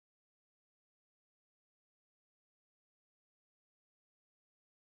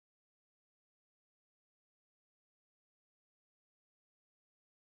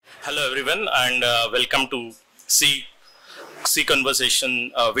Hello everyone, and welcome to C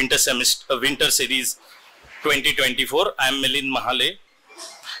Conversation Winter Series 2024. I am Milind Mahale.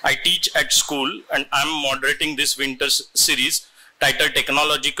 I teach at school and I am moderating this winter series titled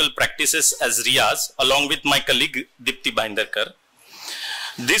Technological Practices as Riyaz along with my colleague Dipti Binderkar.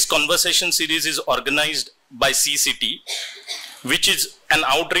 This conversation series is organized by CCT, which is an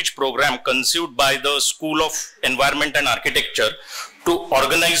outreach program conceived by the School of Environment and Architecture to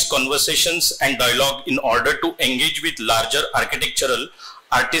organize conversations and dialogue in order to engage with larger architectural,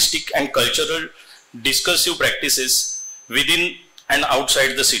 artistic and cultural discursive practices within and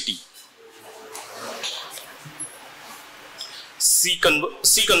outside the city. C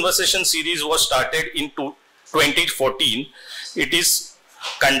Conversation series was started in 2014. It is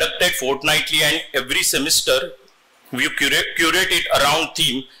conducted fortnightly and every semester we curate it around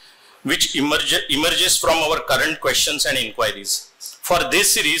theme which emerges from our current questions and inquiries. For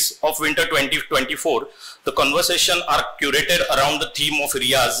this series of Winter 2024, the conversations are curated around the theme of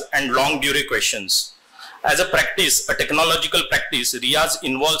Riyaz and long durée questions. As a practice, a technological practice, Riyaz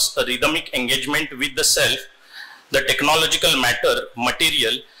involves a rhythmic engagement with the self, the technological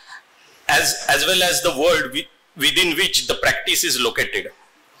material, as well as the world within which the practice is located.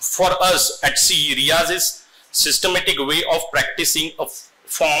 For us at C, Riyaz is systematic way of practicing a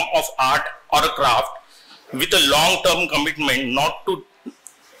form of art or a craft with a long-term commitment not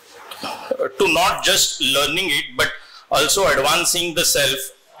just learning it but also advancing the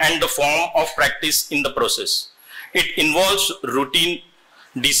self and the form of practice in the process. It involves routine,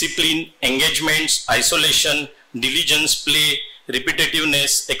 discipline, engagements, isolation, diligence, play,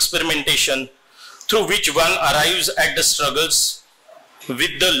 repetitiveness, experimentation, through which one arrives at the struggles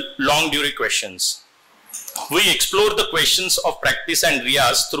with the long durée questions. We explore the questions of practice and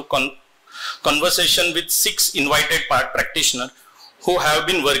Riyaz through conversation with 6 invited practitioners who have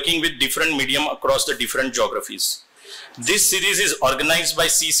been working with different medium across the different geographies. This series is organized by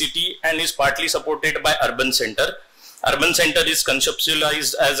CCT and is partly supported by Urban Center. Urban Center is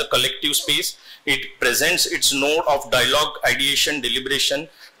conceptualized as a collective space. It presents its node of dialogue, ideation, deliberation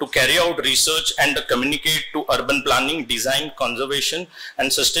to carry out research and communicate to urban planning, design, conservation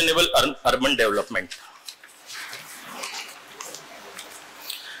and sustainable urban development.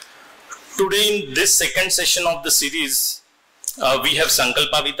 Today in this second session of the series, we have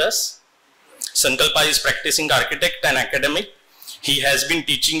Sankalpa with us. Sankalpa is practicing architect and academic. He has been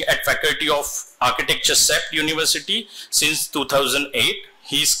teaching at Faculty of Architecture SEPT University since 2008.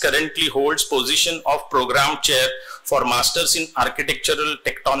 He currently holds position of Program Chair for Masters in Architectural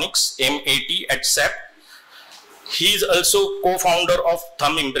Tectonics MAT at SEPT. He is also co-founder of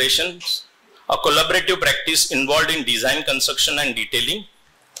Thumb Impressions, a collaborative practice involved in design, construction and detailing.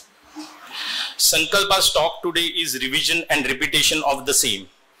 Sankalpa's talk today is revision and repetition of the same.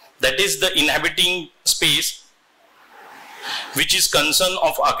 That is, the inhabiting space, which is concern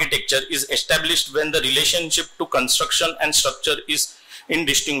of architecture, is established when the relationship to construction and structure is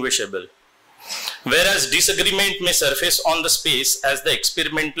indistinguishable. Whereas disagreement may surface on the space as the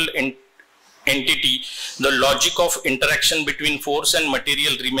experimental entity, the logic of interaction between force and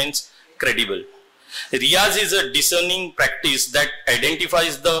material remains credible. Riyaz is a discerning practice that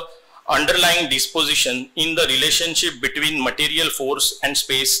identifies the underlying disposition in the relationship between material force and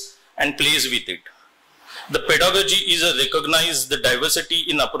space and plays with it. The pedagogy is a recognize the diversity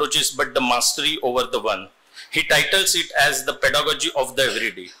in approaches but the mastery over the one. He titles it as the pedagogy of the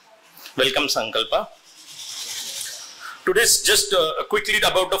everyday. Welcome Sankalpa. Today is just quickly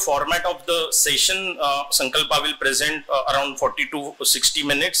about the format of the session. Sankalpa will present around 40 to 60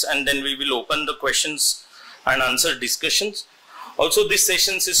 minutes and then we will open the questions and answer discussions. Also, this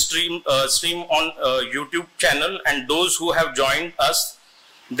session is streamed on YouTube channel, and those who have joined us,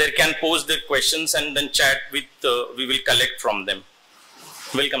 they can pose their questions and then chat with, we will collect from them.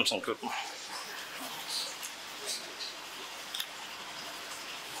 Welcome, Sankalpa.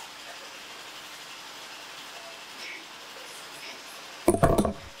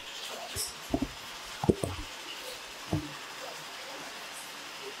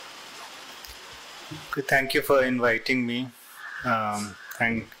 Okay, thank you for inviting me.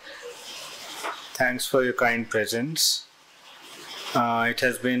 Thanks for your kind presence. It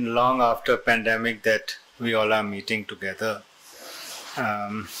has been long after pandemic that we all are meeting together.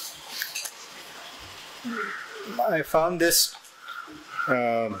 I found this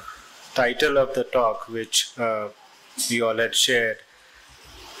title of the talk, which we all had shared,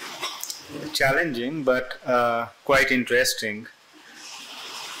 challenging but quite interesting.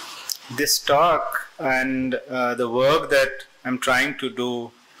 This talk and the work that I'm trying to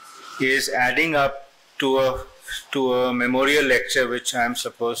do is adding up to a to a memorial lecture which I am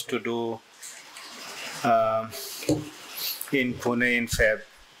supposed to do in Pune in Feb.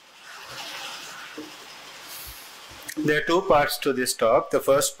 There are two parts to this talk. The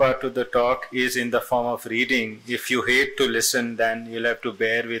first part of the talk is in the form of reading. If you hate to listen, then you'll have to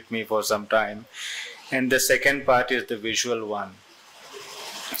bear with me for some time. And the second part is the visual one.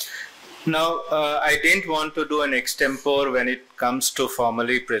 Now, I didn't want to do an extempore when it comes to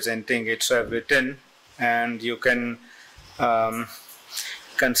formally presenting it, so I've written, and you can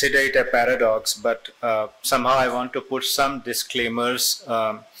consider it a paradox, but somehow I want to put some disclaimers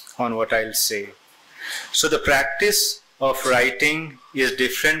on what I'll say. So the practice of writing is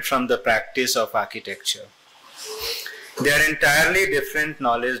different from the practice of architecture. They are entirely different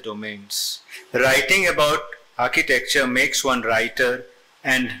knowledge domains. Writing about architecture makes one writer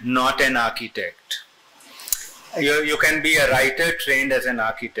and not an architect. You can be a writer trained as an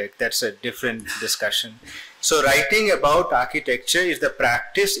architect. That's a different discussion. So writing about architecture is the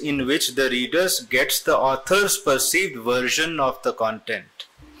practice in which the reader gets the author's perceived version of the content.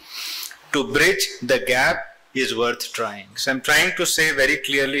 To bridge the gap is worth trying. So I'm trying to say very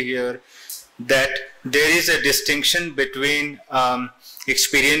clearly here that there is a distinction between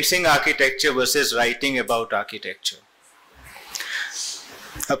experiencing architecture versus writing about architecture.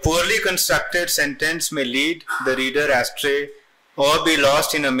 A poorly constructed sentence may lead the reader astray or be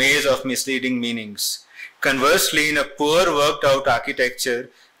lost in a maze of misleading meanings. Conversely, in a poor worked out architecture,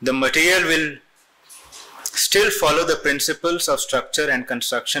 the material will still follow the principles of structure and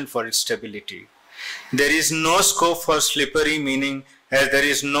construction for its stability. There is no scope for slippery meaning, as there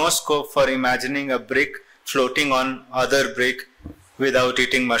is no scope for imagining a brick floating on other brick without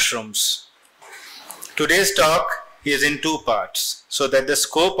eating mushrooms. Today's talk is in two parts, so that the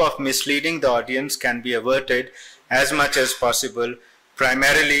scope of misleading the audience can be averted as much as possible,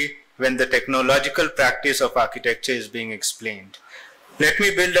 primarily when the technological practice of architecture is being explained. Let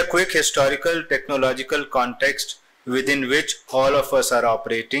me build a quick historical technological context within which all of us are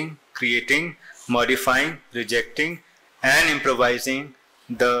operating, creating, modifying, rejecting, and improvising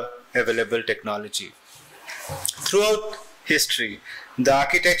the available technology. Throughout history, the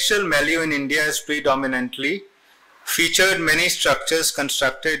architectural milieu in India has predominantly featured many structures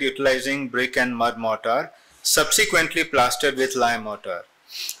constructed utilizing brick and mud mortar, subsequently plastered with lime mortar.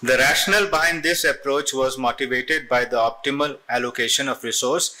 The rationale behind this approach was motivated by the optimal allocation of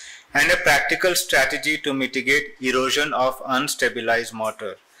resource and a practical strategy to mitigate erosion of unstabilized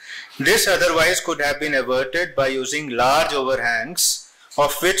mortar. This otherwise could have been averted by using large overhangs,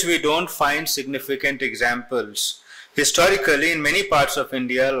 of which we don't find significant examples. Historically, in many parts of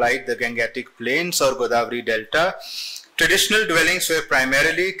India, like the Gangetic Plains or Godavari Delta, traditional dwellings were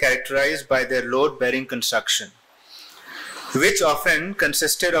primarily characterized by their load-bearing construction, which often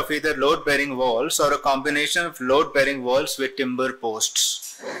consisted of either load-bearing walls or a combination of load-bearing walls with timber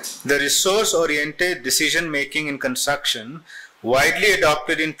posts. The resource-oriented decision-making in construction, widely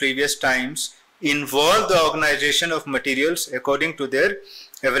adopted in previous times, involved the organization of materials according to their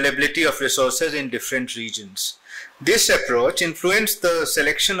availability of resources in different regions. This approach influenced the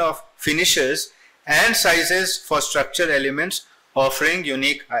selection of finishes and sizes for structural elements, offering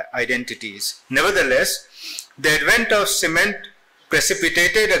unique identities. Nevertheless, the advent of cement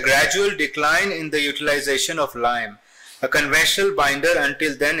precipitated a gradual decline in the utilization of lime, a conventional binder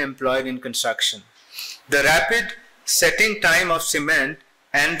until then employed in construction. The rapid setting time of cement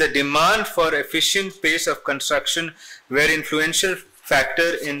and the demand for efficient pace of construction were influential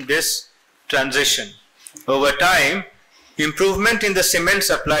factor in this transition. Over time, improvement in the cement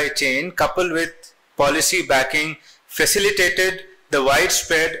supply chain coupled with policy backing facilitated the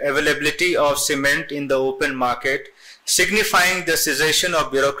widespread availability of cement in the open market, signifying the cessation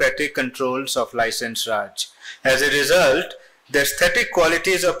of bureaucratic controls of license Raj. As a result, the aesthetic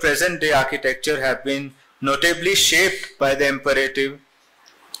qualities of present-day architecture have been notably shaped by the imperative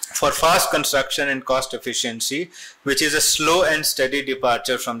for fast construction and cost efficiency, which is a slow and steady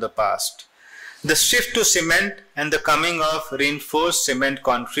departure from the past. The shift to cement and the coming of reinforced cement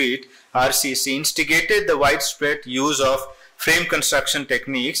concrete (RCC) instigated the widespread use of frame construction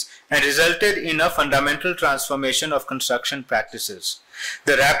techniques and resulted in a fundamental transformation of construction practices.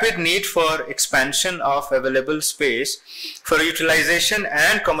 The rapid need for expansion of available space for utilization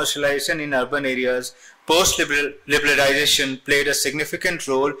and commercialization in urban areas post-liberalization played a significant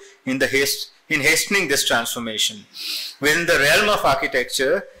role in hastening this transformation. Within the realm of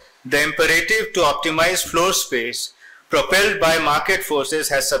architecture, the imperative to optimize floor space, propelled by market forces,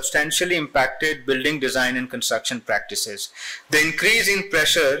 has substantially impacted building design and construction practices. The increase in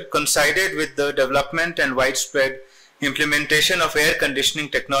pressure coincided with the development and widespread implementation of air conditioning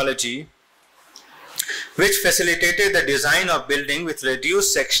technology, which facilitated the design of building with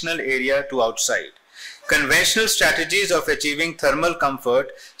reduced sectional area to outside. Conventional strategies of achieving thermal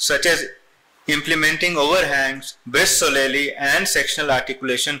comfort, such as implementing overhangs, brise soleil, and sectional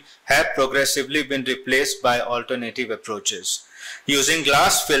articulation, have progressively been replaced by alternative approaches. Using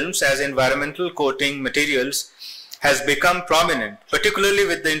glass films as environmental coating materials has become prominent, particularly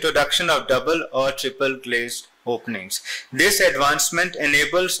with the introduction of double or triple glazed openings. This advancement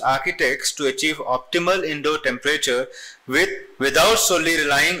enables architects to achieve optimal indoor temperature without solely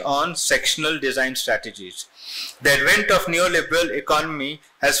relying on sectional design strategies. The advent of neoliberal economy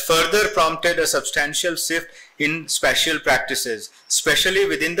has further prompted a substantial shift in spatial practices, especially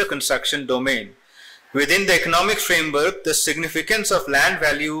within the construction domain. Within the economic framework, the significance of land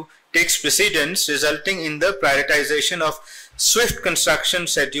value takes precedence, resulting in the prioritization of swift construction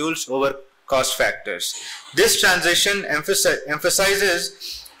schedules over cost factors. This transition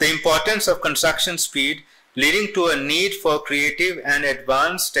emphasizes the importance of construction speed, leading to a need for creative and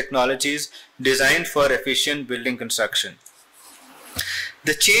advanced technologies designed for efficient building construction.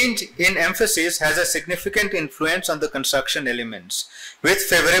 The change in emphasis has a significant influence on the construction elements. With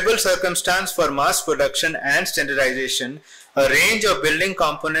favorable circumstance for mass production and standardization, a range of building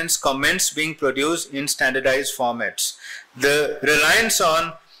components commence being produced in standardized formats. The reliance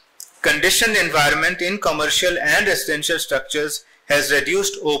on conditioned environment in commercial and residential structures has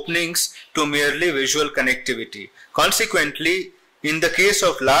reduced openings to merely visual connectivity. Consequently, in the case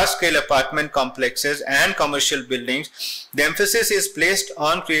of large-scale apartment complexes and commercial buildings, the emphasis is placed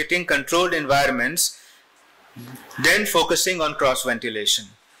on creating controlled environments, then focusing on cross-ventilation.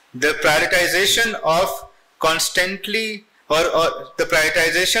 The prioritization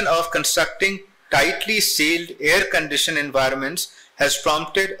of constructing tightly sealed, air-conditioned environments has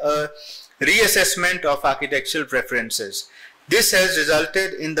prompted a reassessment of architectural preferences. This has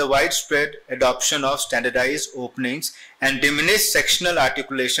resulted in the widespread adoption of standardized openings and diminished sectional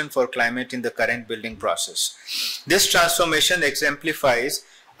articulation for climate in the current building process. This transformation exemplifies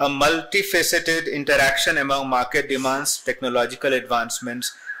a multifaceted interaction among market demands, technological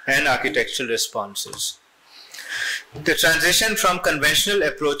advancements, and architectural responses. The transition from conventional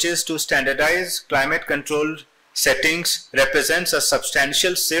approaches to standardized climate-controlled settings represents a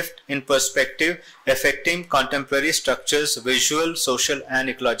substantial shift in perspective affecting contemporary structures' visual, social, and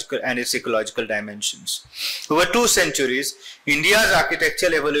its ecological dimensions. Over 2 centuries, India's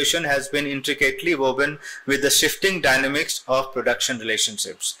architectural evolution has been intricately woven with the shifting dynamics of production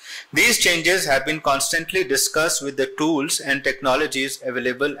relationships. These changes have been constantly discussed with the tools and technologies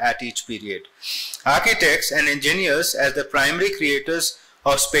available at each period. Architects and engineers, as the primary creators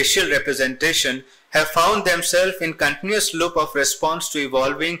of spatial representation, have found themselves in continuous loop of response to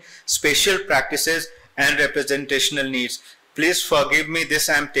evolving spatial practices and representational needs. Please forgive me, this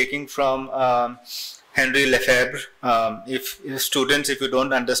I am taking from Henry Lefebvre. If you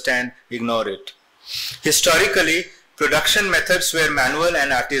don't understand, ignore it. Historically, production methods were manual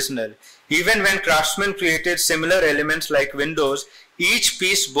and artisanal. Even when craftsmen created similar elements like windows, each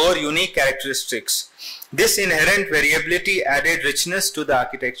piece bore unique characteristics. This inherent variability added richness to the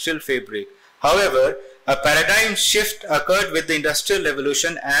architectural fabric. However, a paradigm shift occurred with the Industrial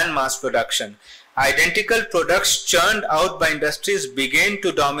Revolution and mass production. Identical products churned out by industries began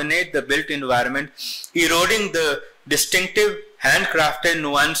to dominate the built environment, eroding the distinctive handcrafted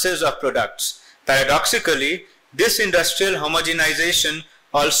nuances of products. Paradoxically, this industrial homogenization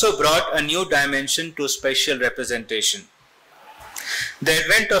also brought a new dimension to spatial representation. The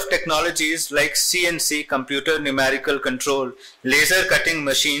advent of technologies like CNC, computer numerical control, laser cutting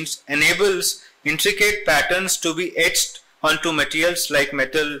machines enables intricate patterns to be etched onto materials like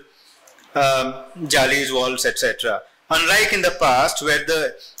metal, jalis, walls, etc. Unlike in the past, where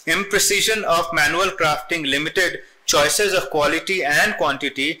the imprecision of manual crafting limited choices of quality and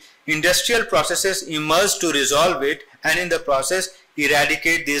quantity, industrial processes emerged to resolve it and in the process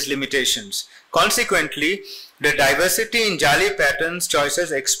eradicate these limitations. Consequently, the diversity in jali patterns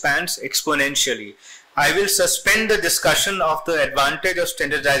choices expands exponentially. I will suspend the discussion of the advantage of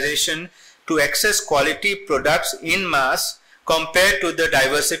standardization to access quality products in mass compared to the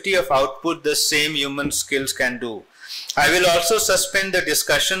diversity of output the same human skills can do. I will also suspend the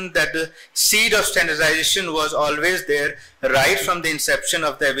discussion that the seed of standardization was always there right from the inception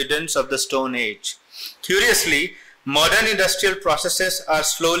of the evidence of the Stone Age. Curiously, modern industrial processes are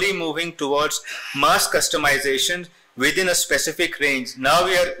slowly moving towards mass customization within a specific range. Now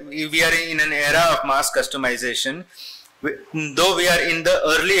we are in an era of mass customization, though we are in the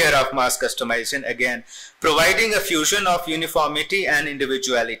early era of mass customization again, providing a fusion of uniformity and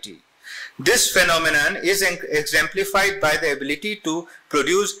individuality. This phenomenon is exemplified by the ability to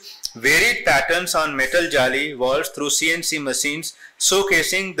produce varied patterns on metal jali walls through CNC machines,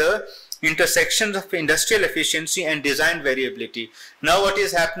 showcasing the intersections of industrial efficiency and design variability. Now what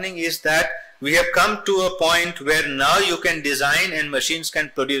is happening is that we have come to a point where now you can design and machines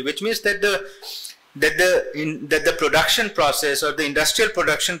can produce, which means that the production process or the industrial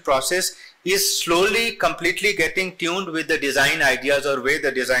production process is slowly completely getting tuned with the design ideas or way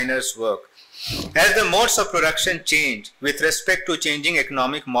the designers work. As the modes of production change with respect to changing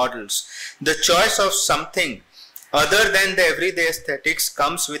economic models, the choice of something other than the everyday aesthetics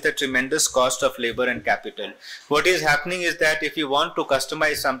comes with a tremendous cost of labor and capital. What is happening is that if you want to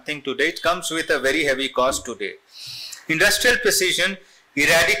customize something today, it comes with a very heavy cost today. Industrial precision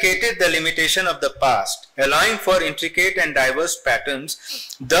eradicated the limitation of the past, allowing for intricate and diverse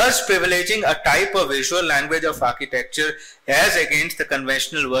patterns, thus privileging a type of visual language of architecture as against the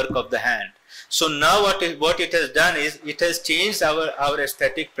conventional work of the hand. So now what it has done is it has changed our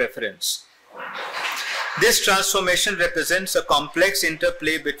aesthetic preference. This transformation represents a complex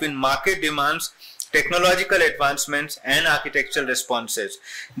interplay between market demands, technological advancements, and architectural responses.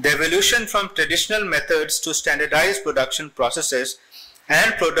 The evolution from traditional methods to standardized production processes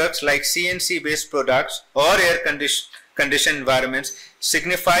and products like CNC-based products or air-conditioned environments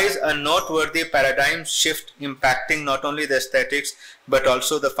signifies a noteworthy paradigm shift impacting not only the aesthetics but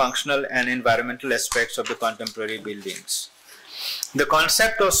also the functional and environmental aspects of the contemporary buildings. The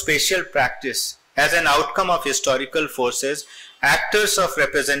concept of spatial practice as an outcome of historical forces, actors of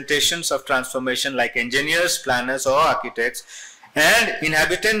representations of transformation like engineers, planners or architects, and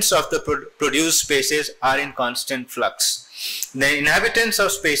inhabitants of the produced spaces are in constant flux. The inhabitants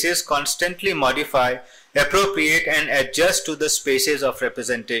of spaces constantly modify, appropriate and adjust to the spaces of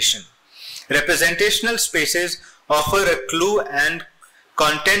representation. Representational spaces offer a clue and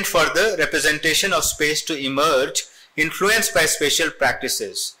content for the representation of space to emerge, influenced by spatial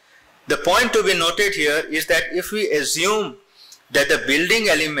practices. The point to be noted here is that if we assume that the building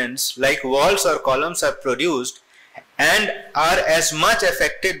elements like walls or columns are produced and are as much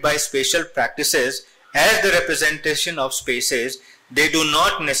affected by spatial practices as the representation of spaces, they do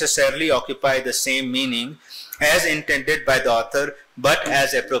not necessarily occupy the same meaning as intended by the author but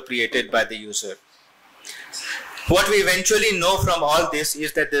as appropriated by the user. What we eventually know from all this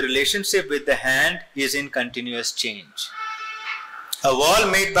is that the relationship with the hand is in continuous change. A wall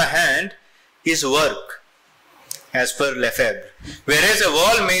made by hand is work, as per Lefebvre, whereas a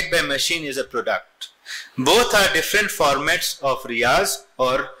wall made by machine is a product. Both are different formats of Riyaz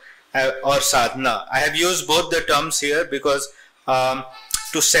or sadhana. I have used both the terms here because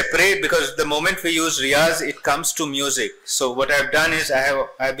to separate, because the moment we use Riyaz, it comes to music. So what I have done is I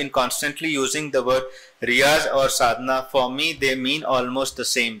have been constantly using the word Riyaz or sadhana. For me, they mean almost the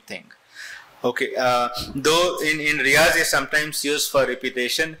same thing. Okay, though in Riyaz is sometimes used for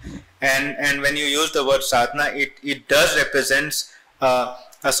repetition, and when you use the word sadhana, it does represents a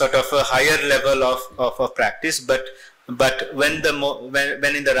sort of a higher level of a practice, but when in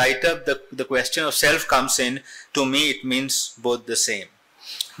the write-up the question of self comes in, to me it means both the same.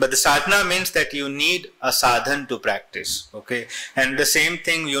 But the sadhana means that you need a sadhan to practice, okay? And the same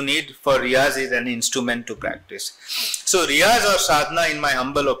thing you need for Riyaz is an instrument to practice. So Riyaz or sadhana, in my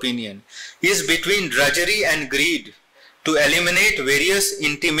humble opinion, is between drudgery and greed to eliminate various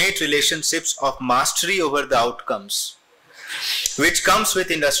intimate relationships of mastery over the outcomes, which comes with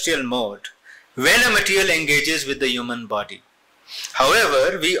industrial mode when a material engages with the human body.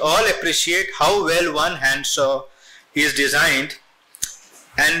 However, we all appreciate how well one handsaw is designed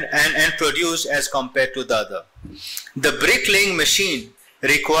and produced as compared to the other. The bricklaying machine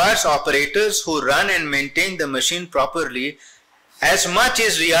requires operators who run and maintain the machine properly as much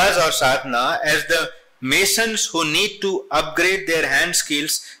as Riyaz or sadhana as the masons who need to upgrade their hand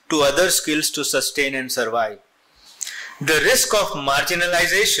skills to other skills to sustain and survive. The risk of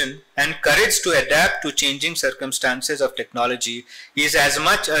marginalization and courage to adapt to changing circumstances of technology is as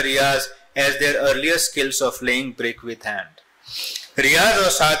much a Riyaz as their earlier skills of laying brick with hand. Riyaz or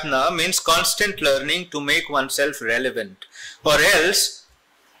sadhana means constant learning to make oneself relevant, or else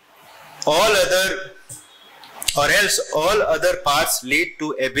all other paths lead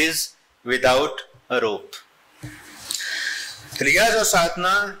to abyss without a rope. Riyaz or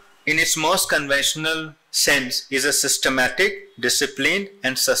sadhana, in its most conventional sense, is a systematic, disciplined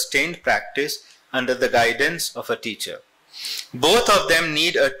and sustained practice under the guidance of a teacher. Both of them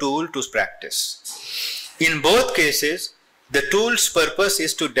need a tool to practice. In both cases, the tool's purpose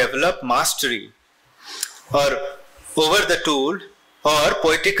is to develop mastery or over the tool, or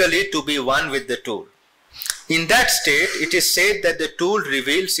poetically to be one with the tool. In that state, it is said that the tool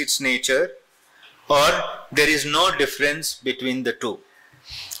reveals its nature, or there is no difference between the two.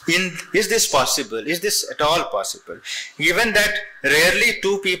 Is this possible? Is this at all possible? Given that rarely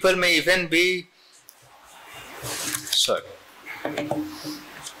two people may even be,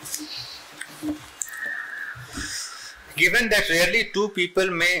 given that rarely two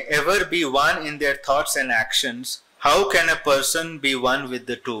people may ever be one in their thoughts and actions, how can a person be one with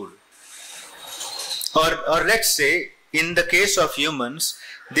the tool? Or let's say, in the case of humans,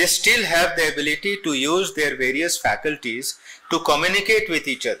 they still have the ability to use their various faculties to communicate with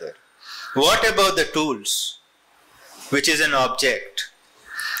each other. What about the tools, which is an object?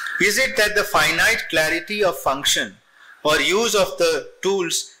 Is it that the finite clarity of function or use of the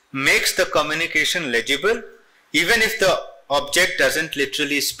tools makes the communication legible, even if the object doesn't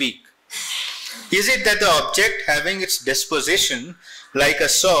literally speak? Is it that the object having its disposition, like a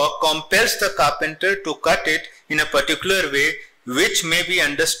saw, compels the carpenter to cut it in a particular way which may be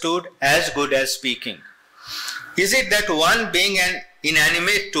understood as good as speaking? Is it that one being an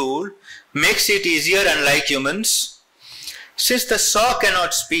inanimate tool makes it easier, unlike humans? Since the saw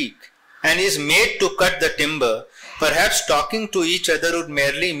cannot speak and is made to cut the timber, perhaps talking to each other would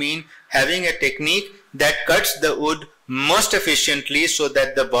merely mean having a technique that cuts the wood most efficiently so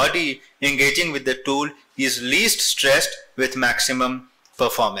that the body engaging with the tool is least stressed with maximum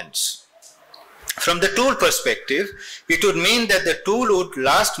performance. From the tool perspective, it would mean that the tool would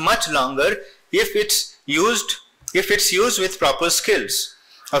last much longer if it's used with proper skills.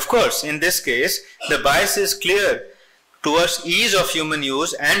 Of course, in this case, the bias is clear towards ease of human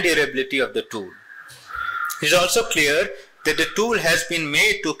use and durability of the tool. It is also clear that the tool has been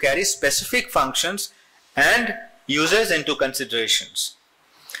made to carry specific functions and uses into considerations.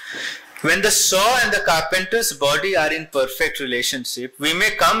 When the saw and the carpenter's body are in perfect relationship, we may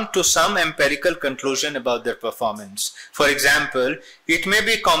come to some empirical conclusion about their performance. For example, it may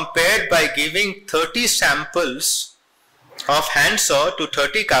be compared by giving 30 samples of handsaw to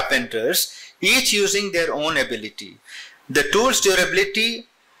 30 carpenters, each using their own ability. The tool's durability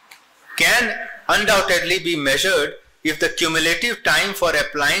can undoubtedly be measured if the cumulative time for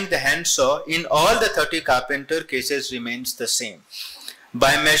applying the handsaw in all the 30 carpenter cases remains the same.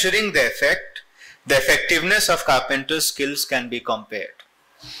 By measuring the effectiveness of carpenter's skills can be compared.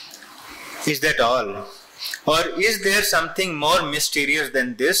 Is that all? Or is there something more mysterious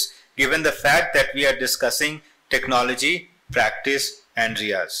than this, given the fact that we are discussing technology, practice, and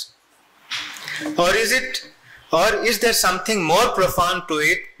Riyaz? Or is there something more profound to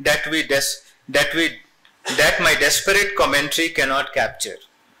it that my desperate commentary cannot capture?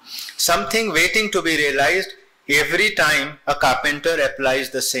 Something waiting to be realized every time a carpenter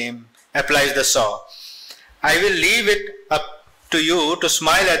applies the saw. I will leave it up to you to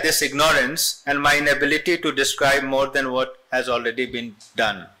smile at this ignorance and my inability to describe more than what has already been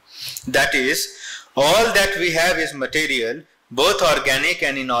done. That is, all that we have is material, both organic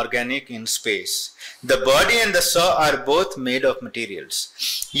and inorganic in space. The body and the saw are both made of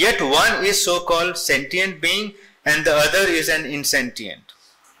materials. Yet one is so-called sentient being and the other is an insentient.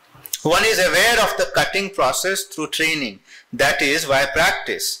 One is aware of the cutting process through training, that is, via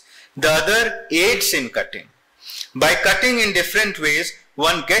practice. The other aids in cutting. By cutting in different ways,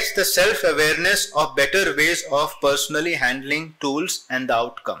 one gets the self-awareness of better ways of personally handling tools and the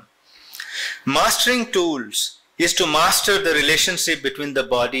outcome. Mastering tools is to master the relationship between the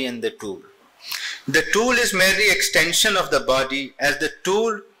body and the tool. The tool is merely extension of the body, as the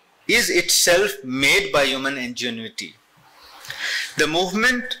tool is itself made by human ingenuity. The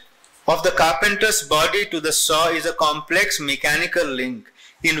movement of the carpenter's body to the saw is a complex mechanical link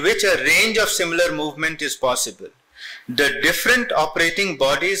in which a range of similar movement is possible. The different operating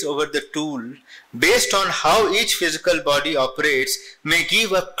bodies over the tool, based on how each physical body operates, may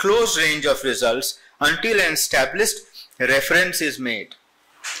give a close range of results until an established reference is made.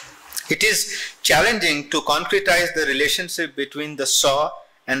 It is challenging to concretize the relationship between the saw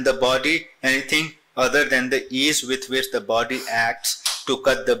and the body anything other than the ease with which the body acts to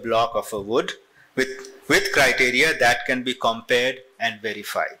cut the block of a wood with criteria that can be compared and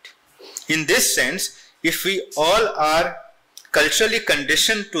verified. In this sense, if we all are culturally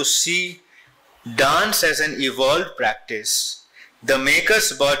conditioned to see dance as an evolved practice, the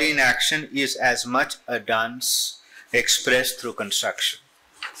maker's body in action is as much a dance expressed through construction.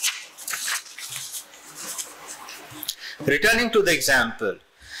 Returning to the example,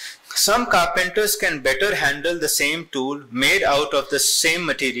 some carpenters can better handle the same tool made out of the same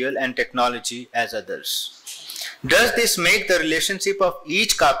material and technology as others. Does this make the relationship of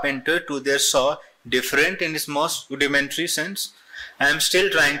each carpenter to their saw different in its most rudimentary sense? I am still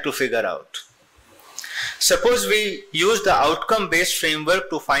trying to figure out. Suppose we use the outcome-based framework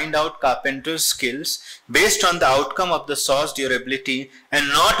to find out carpenter's skills based on the outcome of the saw's durability and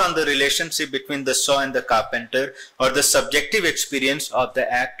not on the relationship between the saw and the carpenter or the subjective experience of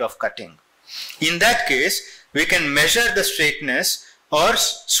the act of cutting. In that case, we can measure the straightness or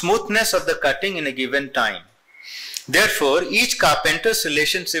smoothness of the cutting in a given time. Therefore, each carpenter's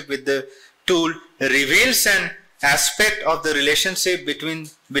relationship with the tool reveals an aspect of the relationship between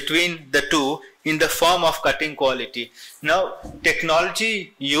the two in the form of cutting quality. Now, the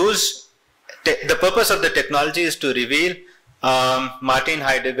purpose of the technology is to reveal. Martin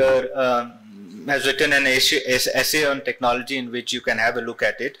Heidegger has written an essay on technology in which you can have a look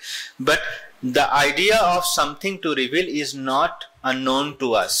at it. But the idea of something to reveal is not unknown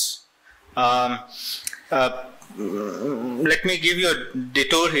to us. Let me give you a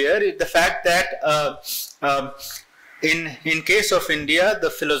detour here. The fact that in case of India, the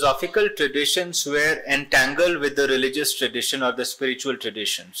philosophical traditions were entangled with the religious tradition or the spiritual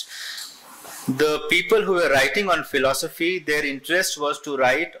traditions. The people who were writing on philosophy, their interest was to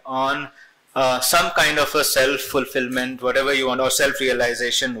write on some kind of a self-fulfillment, whatever you want, or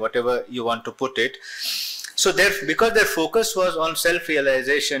self-realization, whatever you want to put it. So because their focus was on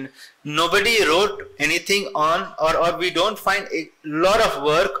self-realization, nobody wrote anything on, or we don't find a lot of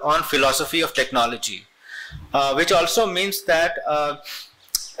work on philosophy of technology, which also means that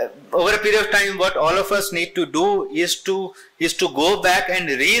over a period of time, what all of us need to do is to go back and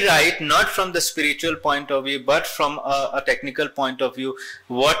rewrite, not from the spiritual point of view, but from a technical point of view.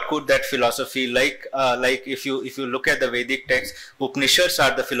 What could that philosophy like if you look at the Vedic text, Upanishads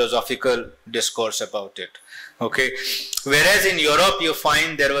are the philosophical discourse about it. Okay, whereas in Europe you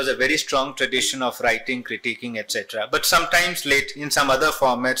find there was a very strong tradition of writing, critiquing, etc. But sometimes late in some other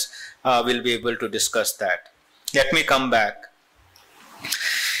formats we'll be able to discuss that. Let me come back.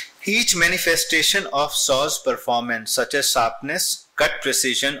 Each manifestation of saw's performance, such as sharpness, cut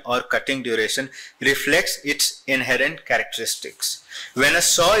precision, or cutting duration, reflects its inherent characteristics. When a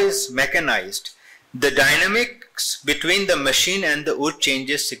saw is mechanized, the dynamics between the machine and the wood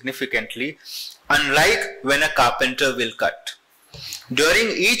changes significantly, unlike when a carpenter will cut.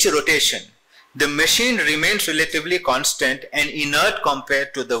 During each rotation, the machine remains relatively constant and inert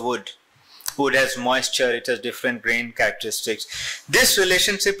compared to the wood. Wood has moisture, it has different grain characteristics. This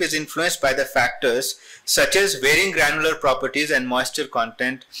relationship is influenced by the factors such as varying granular properties and moisture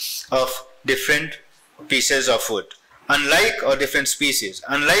content of different pieces of wood, different species.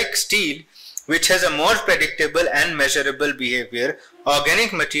 Unlike steel, which has a more predictable and measurable behavior,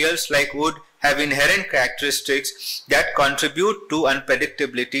 organic materials like wood have inherent characteristics that contribute to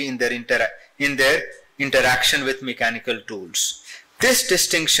unpredictability in their interaction with mechanical tools. This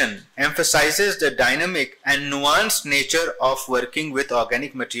distinction emphasizes the dynamic and nuanced nature of working with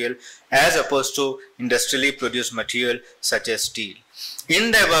organic material as opposed to industrially produced material such as steel. In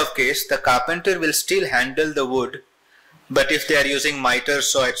the above case, the carpenter will still handle the wood, but if they are using miter,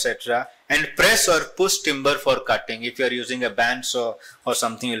 saw, etc., and press or push timber for cutting. If you are using a bandsaw or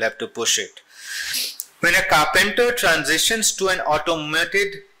something, you'll have to push it. When a carpenter transitions to an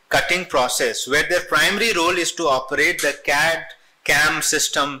automated cutting process where their primary role is to operate the CAM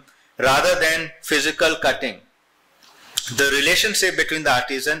system rather than physical cutting, the relationship between the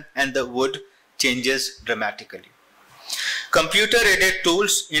artisan and the wood changes dramatically. Computer-aided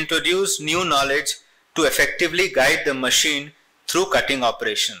tools introduce new knowledge to effectively guide the machine through cutting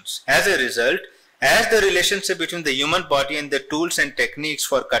operations. As a result, as the relationship between the human body and the tools and techniques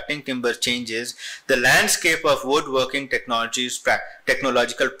for cutting timber changes, the landscape of woodworking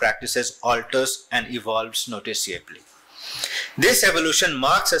technological practices alters and evolves noticeably. This evolution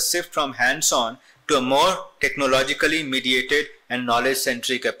marks a shift from hands-on to a more technologically mediated and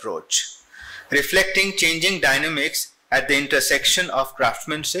knowledge-centric approach, reflecting changing dynamics at the intersection of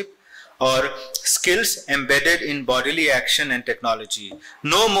craftsmanship or skills embedded in bodily action and technology.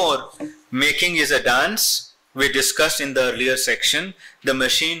 No more making is a dance. We discussed in the earlier section, the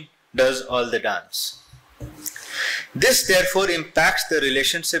machine does all the dance. This therefore impacts the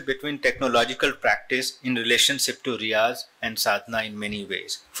relationship between technological practice in relationship to Riyaz and Sadhana in many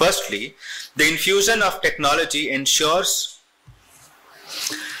ways. Firstly, the infusion of technology ensures...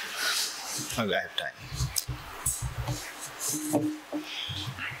 I have time.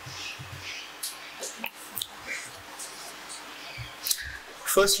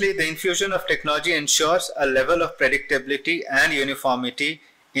 Firstly, the infusion of technology ensures a level of predictability and uniformity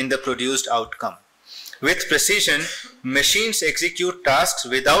in the produced outcome. With precision, machines execute tasks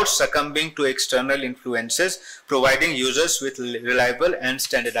without succumbing to external influences, providing users with reliable and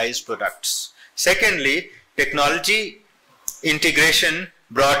standardized products. Secondly, technology integration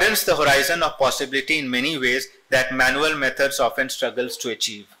broadens the horizon of possibility in many ways that manual methods often struggles to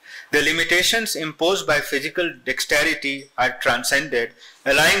achieve. The limitations imposed by physical dexterity are transcended,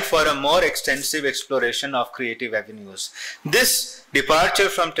 allowing for a more extensive exploration of creative avenues. This departure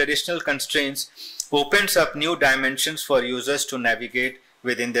from traditional constraints opens up new dimensions for users to navigate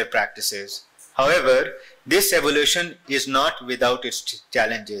within their practices. However, this evolution is not without its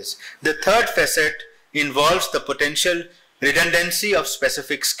challenges. The third facet involves the potential redundancy of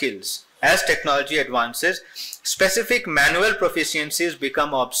specific skills. As technology advances, specific manual proficiencies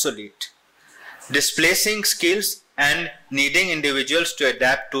become obsolete, displacing skills and needing individuals to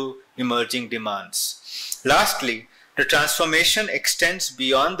adapt to emerging demands. Lastly, the transformation extends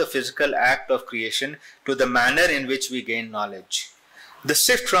beyond the physical act of creation to the manner in which we gain knowledge. The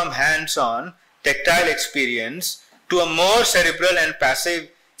shift from hands-on, tactile experience to a more cerebral and passive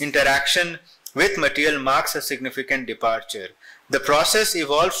interaction with material marks a significant departure. The process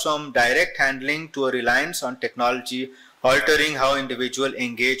evolves from direct handling to a reliance on technology, altering how individuals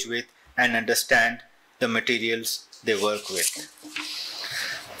engage with and understand the materials they work with.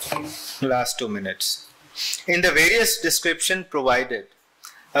 Last 2 minutes. In the various descriptions provided,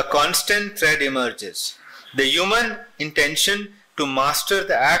 a constant thread emerges. The human intention to master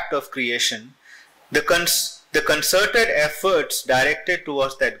the act of creation, the concerted efforts directed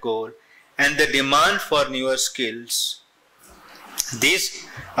towards that goal, and the demand for newer skills.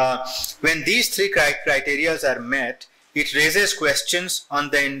 When these three criteria are met, it raises questions on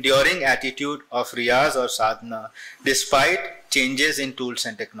the enduring attitude of Riyaz or sadhana despite changes in tools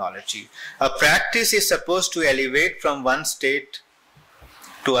and technology. A practice is supposed to elevate from one state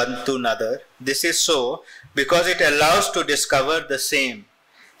to another. This is so because it allows to discover the same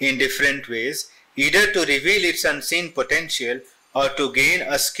in different ways, either to reveal its unseen potential or to gain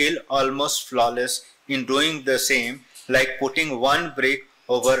a skill almost flawless in doing the same, like putting one brick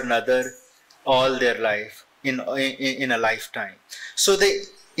over another all their life in a lifetime. So the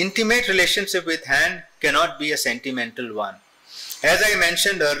intimate relationship with hand cannot be a sentimental one. As I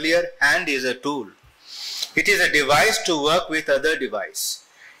mentioned earlier, hand is a tool. It is a device to work with other device.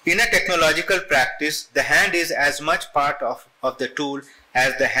 In a technological practice, the hand is as much part of the tool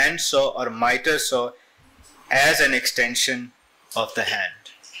as the handsaw or miter saw as an extension of the hand.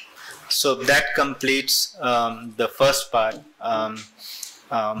 So that completes the first part.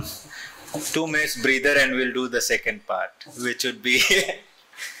 2 minutes breather and we'll do the second part, which would be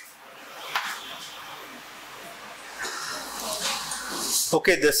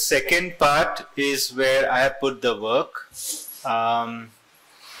okay, the second part is where I have put the work.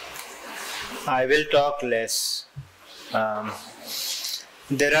 I will talk less.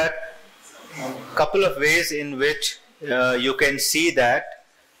 There are a couple of ways in which you can see that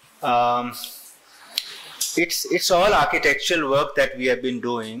it's all architectural work that we have been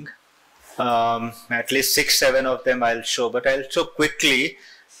doing. At least 6-7 of them I'll show, but I'll show quickly,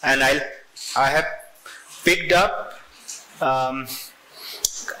 and I have picked up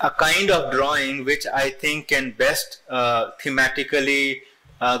a kind of drawing which I think can best thematically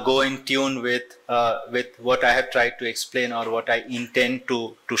go in tune with what I have tried to explain or what I intend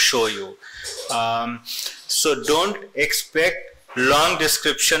to show you. So don't expect long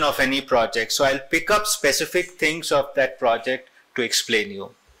description of any project. So I'll pick up specific things of that project to explain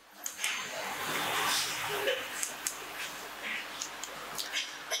you.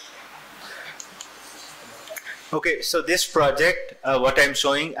 Okay, so this project, what I'm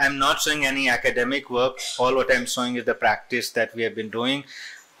showing, I'm not showing any academic work. All what I'm showing is the practice that we have been doing.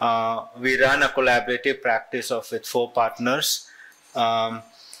 We run a collaborative practice with 4 partners.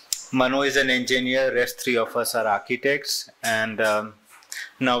 Mano is an engineer, rest 3 of us are architects, and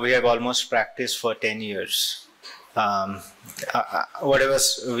now we have almost practiced for 10 years. Whatever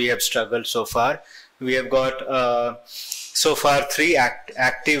we have struggled so far, we have got so far 3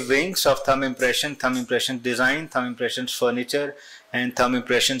 active wings of thumb impressions design, thumb impressions furniture, and thumb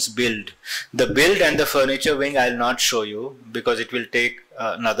impressions build. The build and the furniture wing I'll not show you because it will take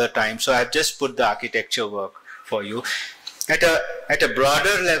another time. So I've just put the architecture work for you. At a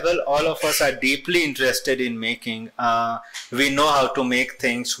broader level, all of us are deeply interested in making. We know how to make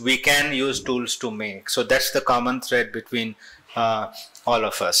things. We can use tools to make. So that's the common thread between all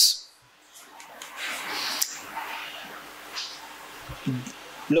of us.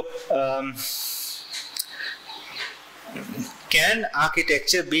 Look, can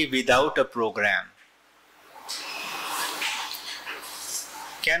architecture be without a program?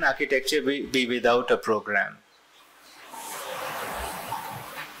 Can architecture be without a program?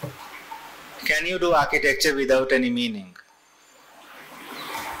 Can you do architecture without any meaning?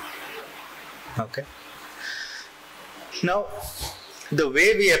 Okay. Now, the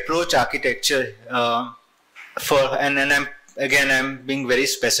way we approach architecture I'm being very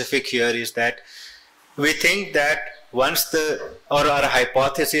specific here, is that we think that our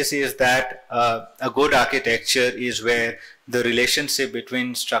hypothesis is that a good architecture is where the relationship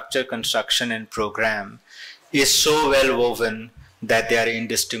between structure, construction and program is so well woven that they are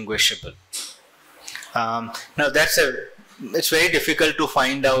indistinguishable. Now it's very difficult to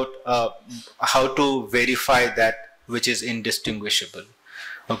find out how to verify that which is indistinguishable.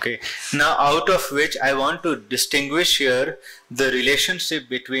 Okay. Now, out of which I want to distinguish here the relationship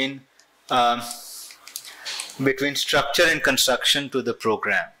between structure and construction to the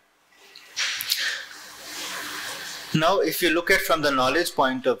program. Now, if you look at from the knowledge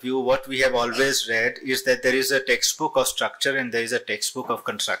point of view, what we have always read is that there is a textbook of structure and there is a textbook of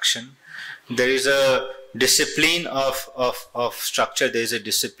construction. There is a discipline of structure, there is a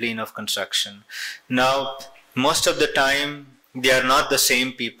discipline of construction. Now, most of the time, they are not the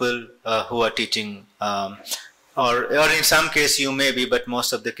same people who are teaching, or in some case you may be, but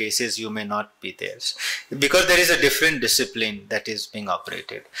most of the cases you may not be there, because there is a different discipline that is being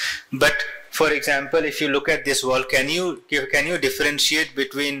operated. But for example, if you look at this wall, can you differentiate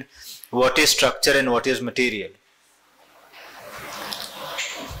between what is structure and what is material?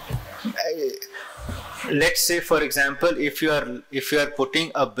 Let's say, for example, if you are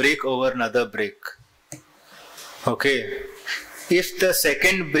putting a brick over another brick, okay. If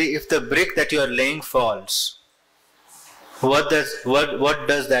the brick that you are laying falls, what does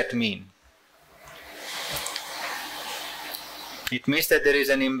that mean? It means that there is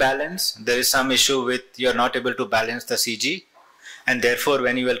an imbalance. There is some issue with you are not able to balance the CG, and therefore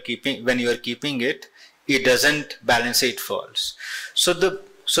when you are keeping it, it doesn't balance, it falls. So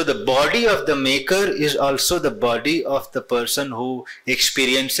the body of the maker is also the body of the person who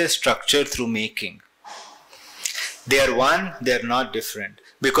experiences structure through making. They are one, they are not different.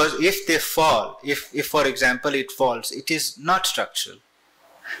 Because if they fall, if for example it falls, it is not structural.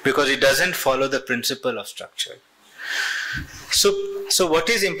 Because it doesn't follow the principle of structure. So what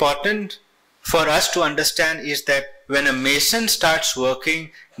is important for us to understand is that when a mason starts working,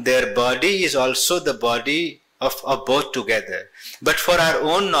 their body is also the body of both together. But for our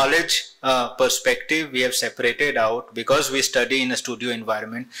own knowledge perspective, we have separated out, because we study in a studio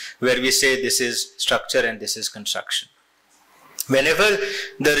environment where we say this is structure and this is construction. Whenever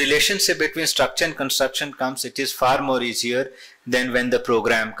the relationship between structure and construction comes, it is far more easier than when the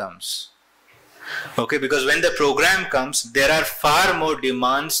program comes. Okay, because when the program comes, there are far more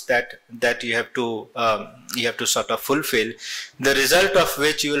demands that you have to sort of fulfill. The result of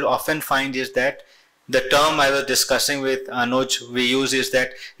which you will often find is that the term I was discussing with Anuj we use is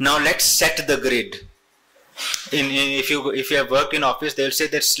that now let's set the grid. If you have worked in office, they will say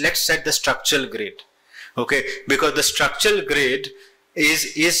that let's set the structural grid. Okay, because the structural grid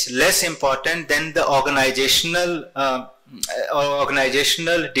is less important than the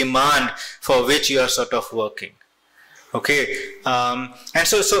organizational demand for which you are sort of working. Okay, and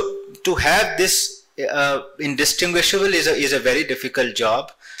so to have this indistinguishable is a very difficult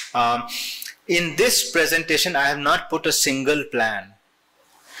job. In this presentation, I have not put a single plan.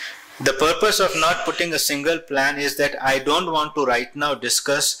 The purpose of not putting a single plan is that I don't want to right now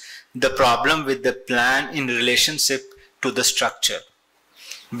discuss the problem with the plan in relationship to the structure.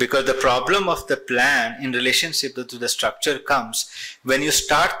 Because the problem of the plan in relationship to the structure comes when you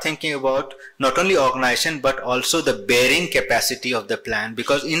start thinking about not only organization but also the bearing capacity of the plan,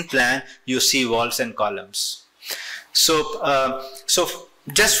 because in plan you see walls and columns. So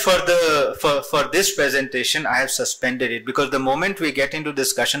just for this presentation I have suspended it, because the moment we get into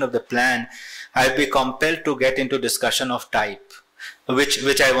discussion of the plan, I'll be compelled to get into discussion of type,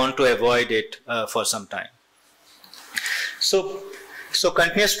 which I want to avoid it for some time. So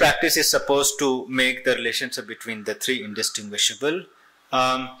continuous practice is supposed to make the relationship between the three indistinguishable.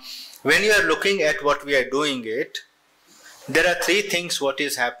 When you are looking at what we are doing there are three things what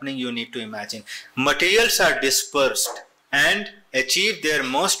is happening you need to imagine. Materials are dispersed and achieve their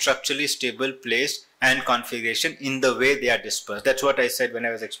most structurally stable place and configuration in the way they are dispersed. That's what I said when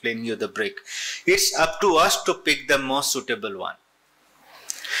I was explaining you the brick. It's up to us to pick the most suitable one.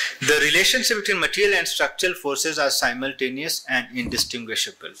 The relationship between material and structural forces are simultaneous and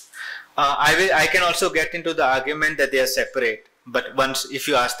indistinguishable. I can also get into the argument that they are separate, but if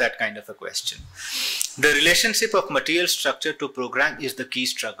you ask that kind of a question. The relationship of material structure to program is the key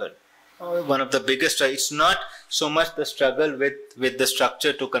struggle. One of the biggest, it's not so much the struggle with the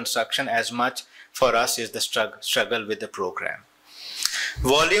structure to construction as much for us is the struggle with the program.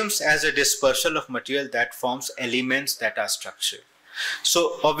 Volumes as a dispersal of material that forms elements that are structured.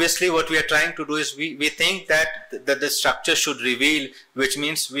 So obviously what we are trying to do is we think that the structure should reveal, which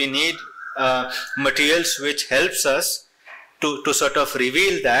means we need materials which helps us to sort of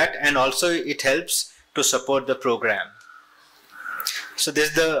reveal that, and also it helps to support the program. So this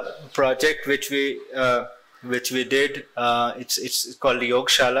is the project which we did. It's called the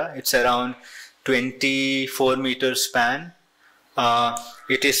Yogshala. It's around 24 meters span.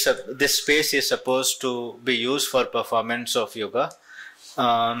 This space is supposed to be used for performance of yoga.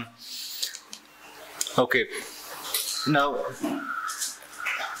 Okay. Now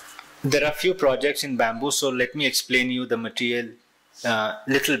there are few projects in bamboo, so let me explain you the material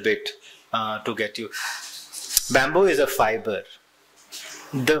little bit to get you. Bamboo is a fiber.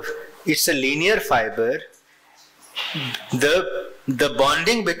 It's a linear fiber. The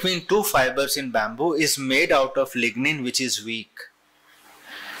bonding between two fibers in bamboo is made out of lignin, which is weak,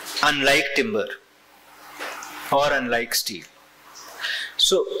 unlike timber or unlike steel.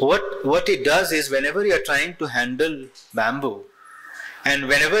 So what it does is, whenever you are trying to handle bamboo and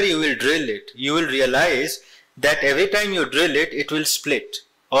whenever you will drill it, you will realize that every time you drill it, it will split,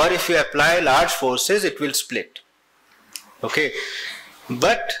 or if you apply large forces, it will split. Okay,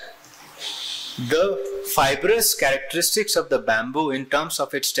 but the fibrous characteristics of the bamboo in terms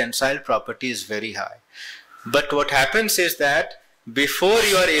of its tensile property is very high. But what happens is that before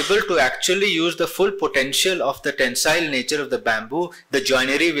you are able to actually use the full potential of the tensile nature of the bamboo, the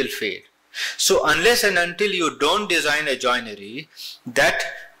joinery will fade. So unless and until you don't design a joinery that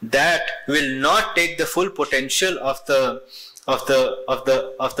will not take the full potential of the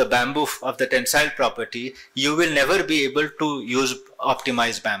bamboo, of the tensile property, you will never be able to use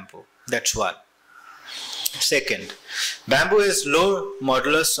optimized bamboo. That's one. Second, bamboo has low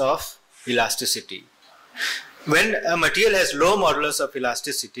modulus of elasticity. When a material has low modulus of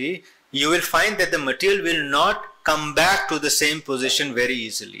elasticity, you will find that the material will not come back to the same position very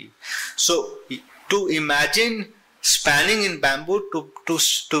easily. So to imagine spanning in bamboo to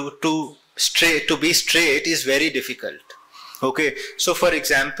be straight is very difficult. Okay, so for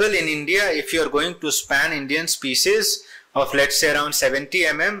example, in India, if you are going to span Indian species of, let's say, around 70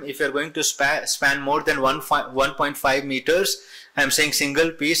 mm, if you are going to span more than 1.5 meters, I am saying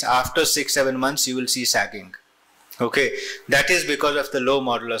single piece, after 6-7 months you will see sagging. Okay, that is because of the low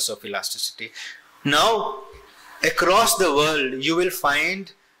modulus of elasticity. Now, across the world, you will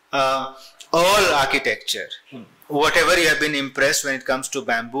find all architecture, whatever you have been impressed when it comes to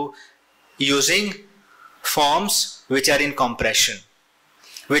bamboo, using forms which are in compression,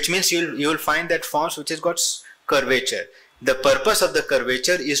 which means you will find that forms which has got curvature. The purpose of the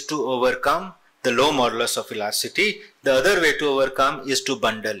curvature is to overcome the low modulus of elasticity. The other way to overcome is to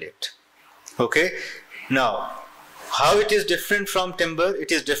bundle it. Okay, now how it is different from timber?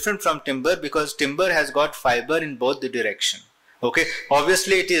 It is different from timber because timber has got fiber in both the direction. Okay,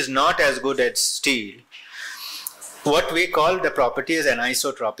 obviously it is not as good as steel. What we call the property is an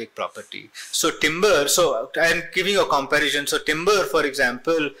isotropic property. So timber, so I am giving you a comparison. So timber, for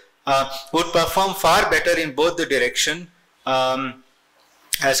example, would perform far better in both the direction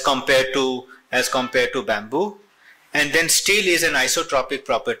as compared to bamboo. And then steel is an isotropic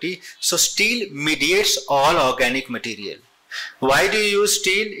property. So steel mediates all organic material. Why do you use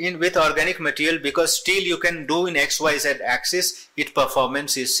steel with organic material? Because steel you can do in XYZ axis, its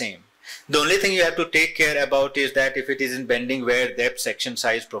performance is same. The only thing you have to take care about is that if it is in bending, wear, depth, section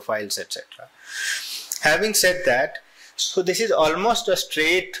size, profiles, etc. Having said that, so this is almost a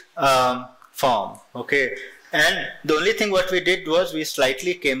straight form, okay, and the only thing what we did was we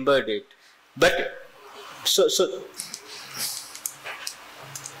slightly cambered it. But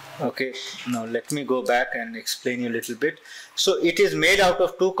okay, now let me go back and explain you a little bit. So it is made out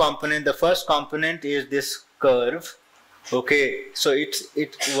of two components. The first component is this curve. Okay, so it's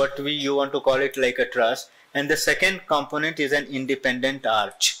what you want to call it like a truss, and the second component is an independent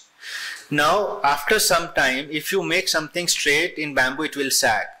arch. Now after some time, if you make something straight in bamboo, it will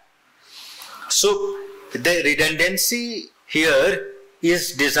sag. So the redundancy here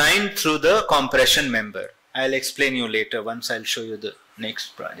is designed through the compression member. I'll explain you later once I'll show you the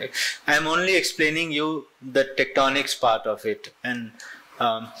next project. I'm only explaining you the tectonics part of it, and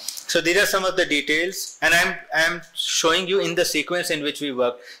so these are some of the details, and I'm showing you in the sequence in which we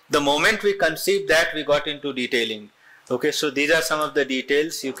work. The moment we conceived that, we got into detailing. Okay, so these are some of the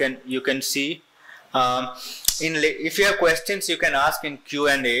details you can see. If you have questions, you can ask in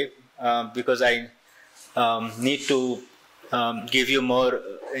Q&A because I need to give you more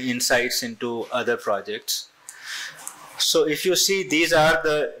insights into other projects. So if you see, these are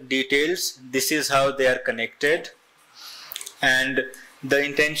the details. This is how they are connected, and the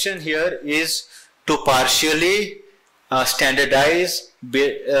intention here is to partially standardized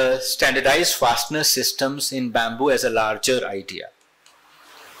fastener systems in bamboo as a larger idea.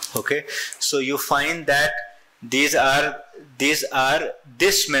 Okay, so you find that these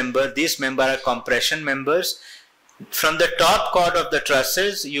member are compression members. From the top chord of the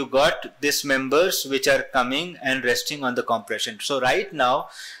trusses, you got these members which are coming and resting on the compression. So right now,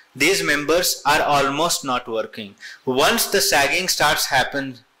 these members are almost not working. Once the sagging starts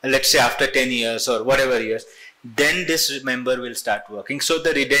happen, let's say after 10 years or whatever years, then this member will start working. So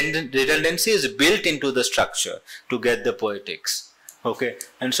the redundancy is built into the structure to get the poetics. Okay,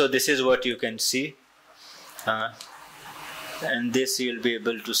 and so this is what you can see. And this you'll be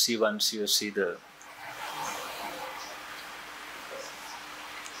able to see once you see the...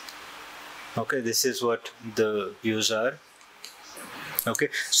 Okay, this is what the views are. Okay,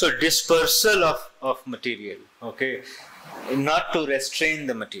 so dispersal of material. Okay, not to restrain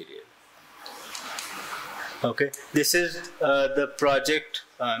the material. Okay, this is the project.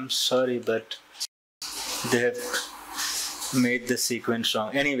 I'm sorry, but they have made the sequence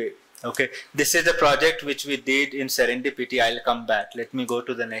wrong. Anyway, okay, this is the project which we did in Serendipity. I'll come back. Let me go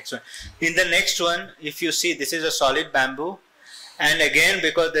to the next one. In the next one, if you see, this is a solid bamboo. And again,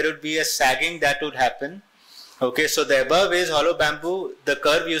 because there would be a sagging that would happen. Okay, so the above is hollow bamboo. The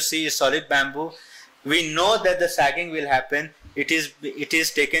curve you see is solid bamboo. We know that the sagging will happen. It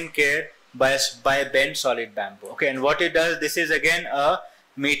is taken care by a bent solid bamboo. Okay, and what it does, this is again a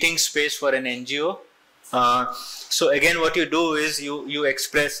meeting space for an NGO. So again, what you do is you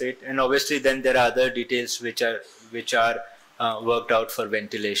express it, and obviously then there are other details which are worked out for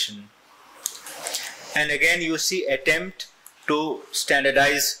ventilation. And again, you see attempt to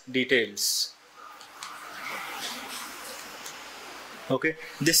standardize details. Okay,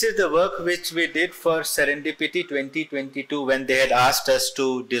 this is the work which we did for Serendipity 2022 when they had asked us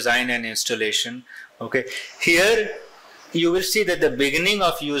to design an installation. Okay, here you will see that the beginning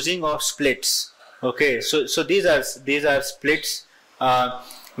of using of splits. Okay, so these are splits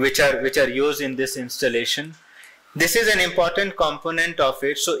which are used in this installation. This is an important component of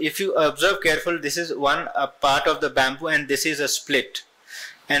it. So if you observe carefully, this is a part of the bamboo and this is a split,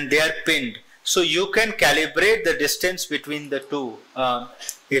 and they are pinned. So you can calibrate the distance between the two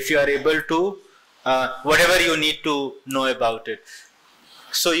if you are able to, whatever you need to know about it.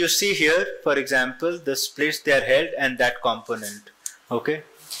 So you see here, for example, the splits, they are held and that component. Okay.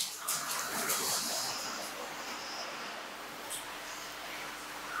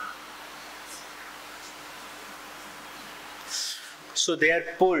 So they are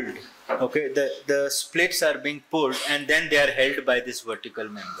pulled. Okay, the splits are being pulled and then they are held by these vertical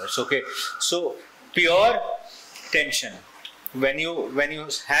members. Okay, so pure tension. When you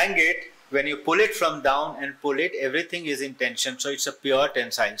hang it, when you pull it from down and pull it, everything is in tension. So it's a pure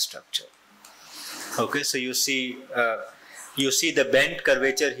tensile structure. Okay, so you see the bent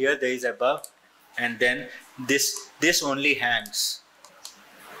curvature here. There is above, and then this only hangs.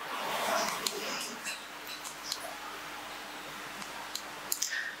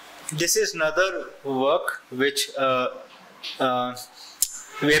 This is another work which we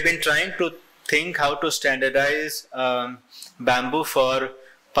have been trying to think how to standardize bamboo for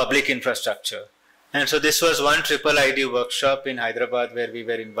public infrastructure. And so this was one triple ID workshop in Hyderabad where we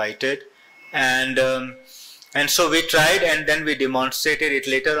were invited. And so we tried and then we demonstrated it.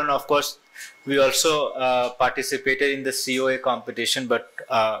 Later on, of course, we also participated in the COA competition, but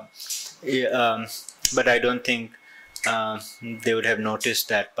I don't think they would have noticed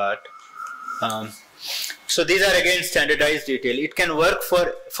that part. So these are again standardized detail. It can work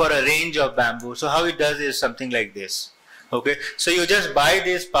for a range of bamboo. So how it does is something like this. Okay, so you just buy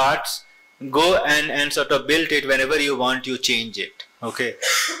these parts, go and sort of build it. Whenever you want, you change it. Okay.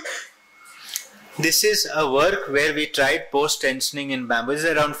 This is a work where we tried post tensioning in bamboo. This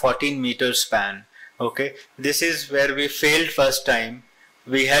is around 14 meters span. Okay, this is where we failed first time.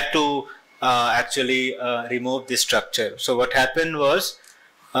 We had to actually remove this structure. So what happened was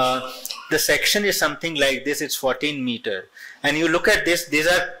the section is something like this. It's 14 meter, and you look at this. These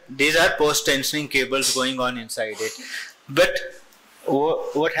are post tensioning cables going on inside it. But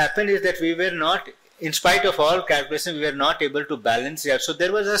what happened is that we were not, in spite of all calculations, we were not able to balance it. So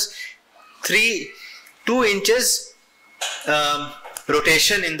there was a 2 inches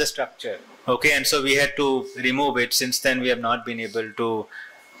rotation in the structure. Okay, and so we had to remove it. Since then, we have not been able to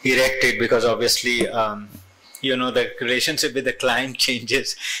erect it because obviously, you know, the relationship with the client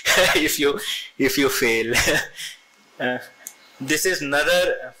changes if you fail. This is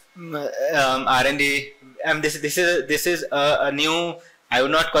another R&D. This is a new, I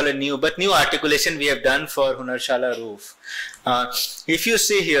would not call it new, but new articulation we have done for Hunarshala roof. If you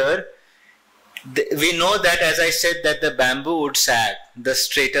see here, we know that, as I said, that the bamboo would sag, the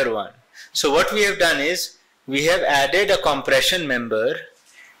straighter one. So what we have done is, we have added a compression member.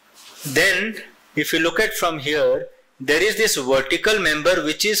 Then, if you look at from here, there is this vertical member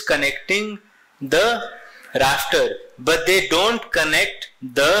which is connecting the rafter, but they don't connect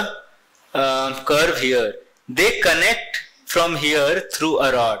the curve here. They connect from here through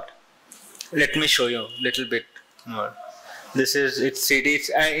a rod. Let me show you a little bit more. This is, it's 3D. It's,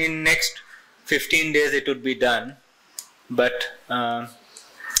 in next 15 days it would be done. But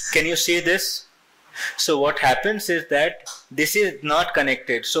can you see this? So what happens is that this is not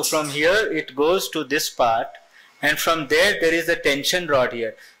connected. So from here it goes to this part, and from there is a tension rod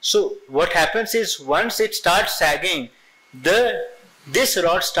here. So what happens is, once it starts sagging, this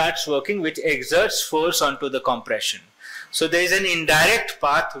rod starts working, which exerts force onto the compression. So there is an indirect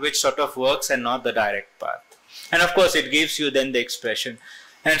path which sort of works and not the direct path. And of course it gives you then the expression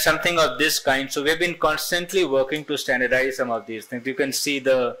and something of this kind. So we have been constantly working to standardize some of these things. You can see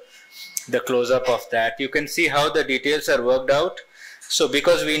the close-up of that. You can see how the details are worked out. So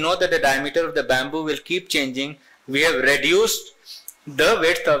because we know that the diameter of the bamboo will keep changing, we have reduced the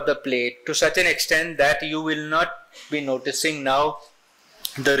width of the plate to such an extent that you will not be noticing now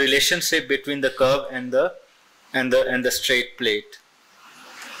the relationship between the curve and the straight plate.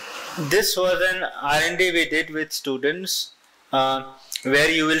 This was an R&D we did with students,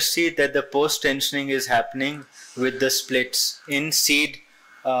 where you will see that the post tensioning is happening with the splits in seed.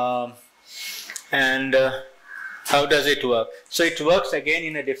 And how does it work? So it works again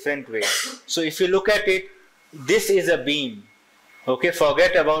in a different way. So if you look at it, this is a beam. Okay,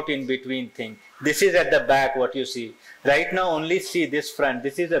 forget about in between thing. This is at the back what you see. Right now only see this front.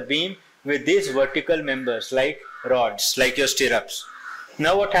 This is a beam with these vertical members like rods, like your stirrups.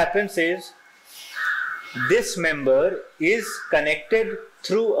 Now what happens is, this member is connected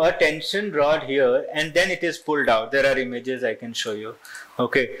through a tension rod here, and then it is pulled out. There are images I can show you.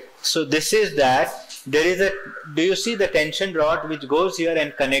 Okay, so this is that. There is a, do you see the tension rod which goes here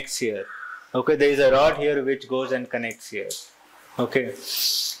and connects here? Okay, there is a rod here which goes and connects here. Okay,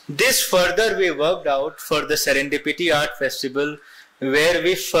 this further we worked out for the Serendipity Art Festival, where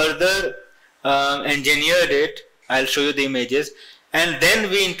we further engineered it. I'll show you the images. And then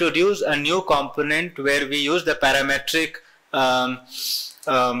we introduce a new component where we use the parametric, the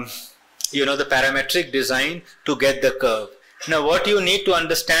parametric design to get the curve. Now what you need to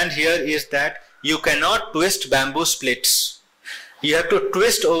understand here is that you cannot twist bamboo splits. You have to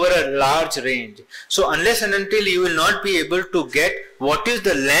twist over a large range. So unless and until you will not be able to get what is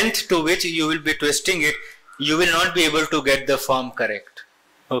the length to which you will be twisting it, you will not be able to get the form correct.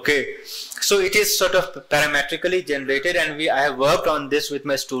 Okay, so it is sort of parametrically generated, and I have worked on this with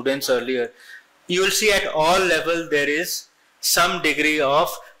my students earlier. You will see at all levels there is some degree of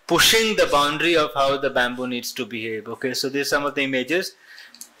pushing the boundary of how the bamboo needs to behave. Okay, so these are some of the images.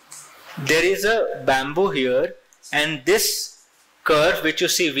 There is a bamboo here, and this curve which you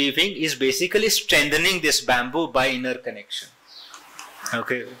see weaving is basically strengthening this bamboo by inner connection.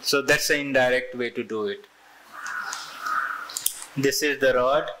 Okay, so that's an indirect way to do it. This is the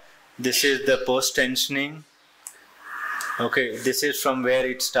rod, this is the post tensioning. Okay, this is from where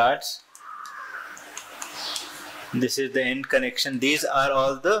it starts. This is the end connection. These are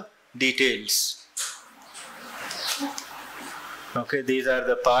all the details. Okay, these are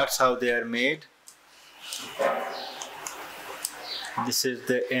the parts, how they are made. This is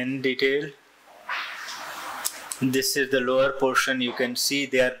the end detail. This is the lower portion. You can see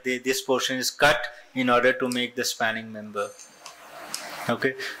this portion is cut in order to make the spanning member.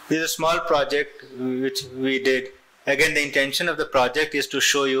 Okay, this is a small project which we did. Again, the intention of the project is to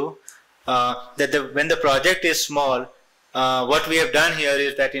show you that when the project is small, what we have done here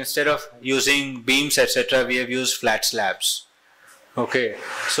is that instead of using beams, etc., we have used flat slabs. Okay,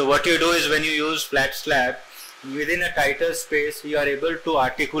 so what you do is, when you use flat slab, within a tighter space, you are able to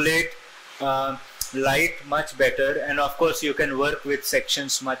articulate light much better, and of course you can work with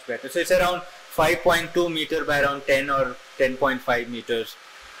sections much better. So it's around 5.2 meter by around 10 or 10.5 meters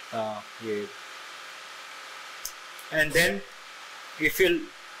wave. And then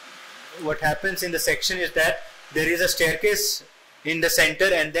what happens in the section is that there is a staircase in the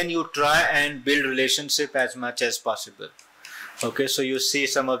center, and then you try and build relationship as much as possible. Okay, so you see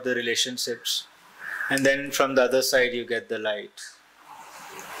some of the relationships, and then from the other side you get the light.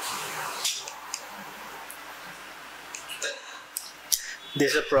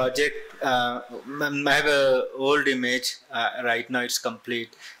 This is a project. I have an old image. Right now it's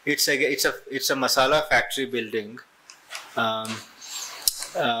complete. It's a masala factory building.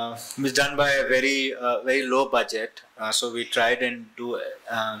 was done by a very low budget. So we tried and do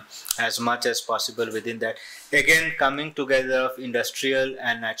as much as possible within that. Again, coming together of industrial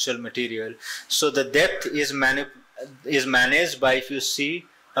and natural material. So the depth is managed by, if you see,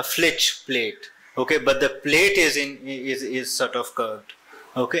 a flitch plate. Okay, but the plate is sort of curved.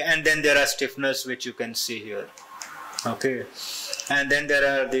 Okay, and then there are stiffeners which you can see here. Okay, and then there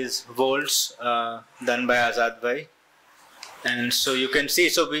are these bolts done by Azad Bhai. And so you can see,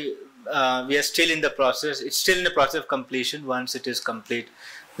 so we are still in the process. It's still in the process of completion. Once it is complete,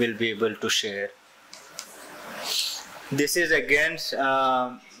 we'll be able to share. This is again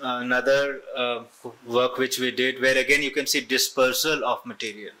another work which we did, where again you can see dispersal of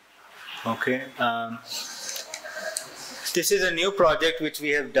material. Okay. This is a new project which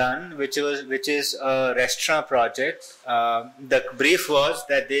we have done, which is a restaurant project. The brief was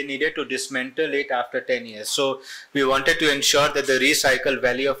that they needed to dismantle it after 10 years. So we wanted to ensure that the recycle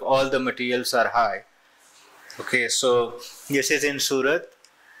value of all the materials are high. Okay, so this is in Surat.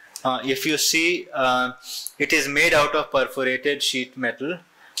 If you see, it is made out of perforated sheet metal,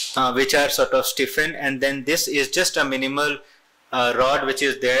 which are sort of stiffened, and then this is just a minimal rod which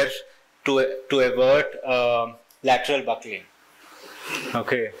is there to avert lateral buckling.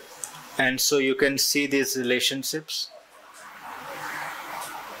 Okay, and so you can see these relationships.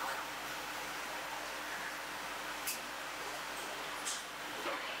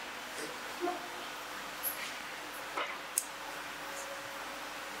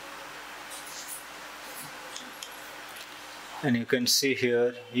 And you can see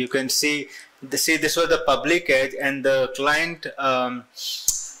here, you can see this was the public edge, and the client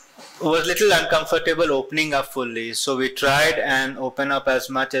was little uncomfortable opening up fully. So we tried and open up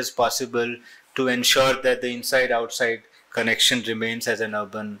as much as possible to ensure that the inside-outside connection remains as an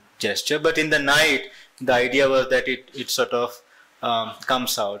urban gesture. But in the night, the idea was that it sort of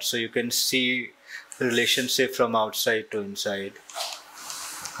comes out. So you can see the relationship from outside to inside.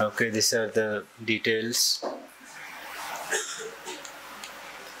 Okay, these are the details.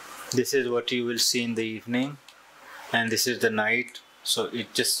 This is what you will see in the evening, and this is the night. So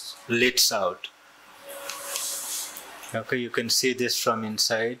it just lights out. Okay, you can see this from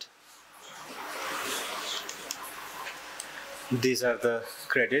inside. These are the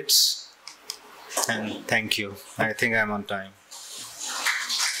credits, and thank you. I think I'm on time.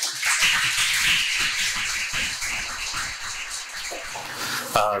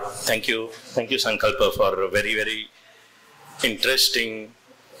 Thank you, Sankalpa, for a very, very interesting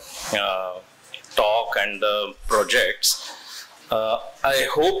talk and projects. I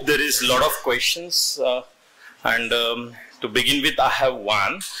hope there is a lot of questions, and to begin with, I have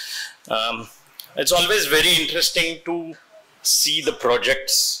one. It's always very interesting to see the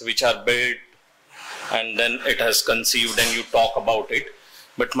projects which are built and then it has conceived and you talk about it.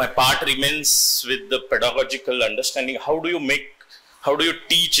 But my part remains with the pedagogical understanding. How do you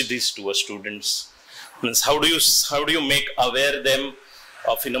teach this to students? Means how do you make aware them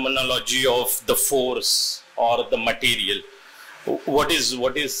of phenomenology of the force or the material? What is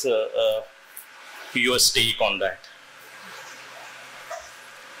your take on that?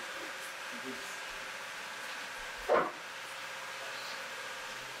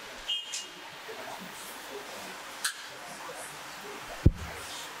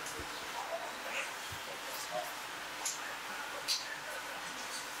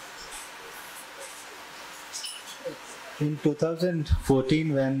 In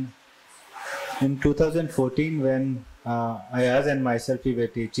 2014, when Riyaz and myself we were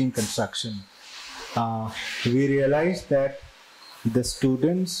teaching construction, we realized that the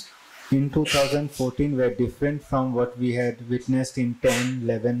students in 2014 were different from what we had witnessed in 10,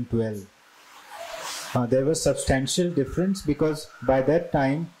 11, 12. There was substantial difference because by that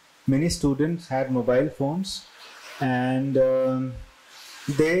time many students had mobile phones, and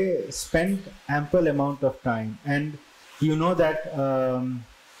they spent ample amount of time. And you know that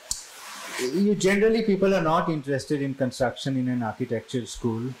generally people are not interested in construction in an architecture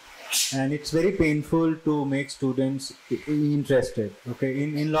school, and it's very painful to make students interested, okay,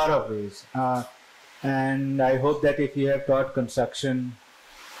 in a lot of ways. And I hope that if you have taught construction,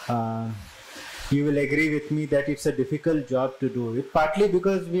 you will agree with me that it's a difficult job to do it, partly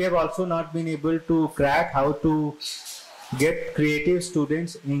because we have also not been able to crack how to get creative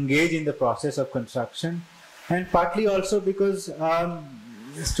students engaged in the process of construction, and partly also because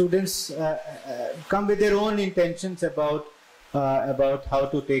students come with their own intentions about how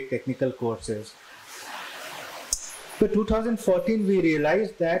to take technical courses. But 2014 we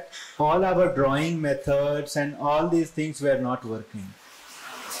realized that all our drawing methods and all these things were not working.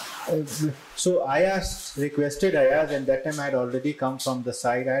 So I requested Riyaz, and that time I had already come from the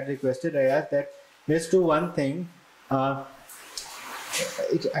side. I had requested Riyaz that let's do one thing. I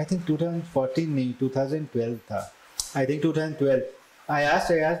think 2014, nahi, 2012 tha. I think 2012. I asked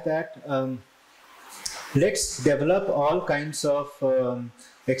Riyaz that let's develop all kinds of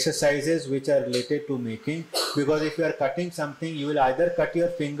exercises which are related to making, because if you are cutting something, you will either cut your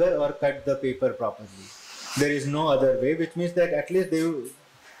finger or cut the paper properly. There is no other way, which means that at least there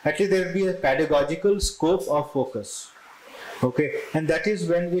will be a pedagogical scope of focus. Okay, and that is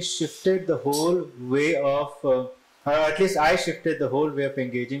when we shifted the whole way of, or at least I shifted the whole way of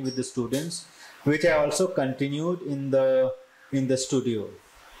engaging with the students, which I also continued in the studio.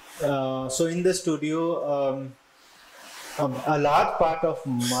 So in the studio, a large part of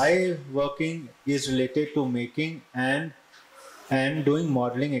my working is related to making and doing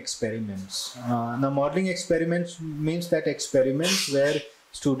modeling experiments. Now modeling experiments means that experiments where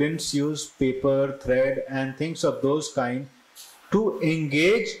students use paper, thread and things of those kind to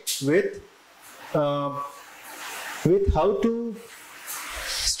engage with how to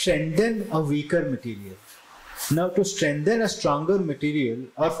strengthen a weaker material. Now to strengthen a stronger material,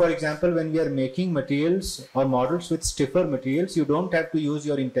 or for example when we are making materials or models with stiffer materials, you don't have to use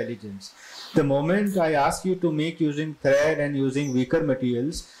your intelligence. The moment I ask you to make using thread and using weaker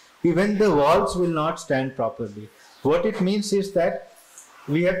materials, even the walls will not stand properly. What it means is that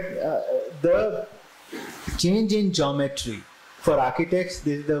we have the change in geometry. For architects,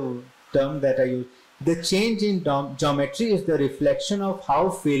 this is the term that I use. The change in geometry is the reflection of how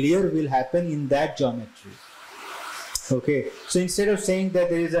failure will happen in that geometry. Okay, so instead of saying that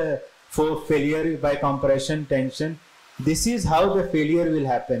there is a failure by compression, tension, this is how the failure will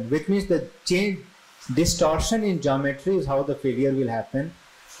happen, which means the distortion in geometry is how the failure will happen.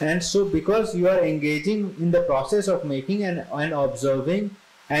 And so because you are engaging in the process of making and observing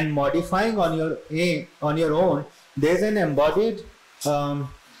and modifying on your own, there's an embodied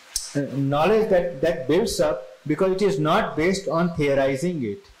knowledge that builds up, because it is not based on theorizing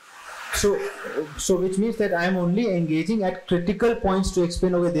it. So which means that I am only engaging at critical points to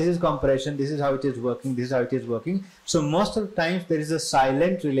explain, okay, this is compression, this is how it is working, this is how it is working. So most of the times there is a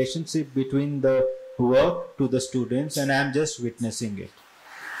silent relationship between the work to the students, and I am just witnessing it.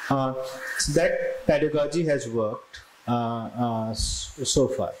 So that pedagogy has worked so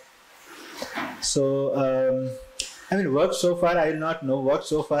far. So I mean, worked so far, I will not know. Worked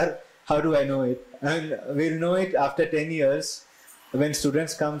so far, how do I know it? I mean, we'll know it after 10 years. When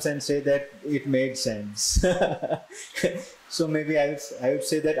students comes and say that it made sense. So maybe I would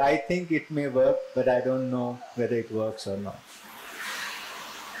say that I think it may work, but I don't know whether it works or not.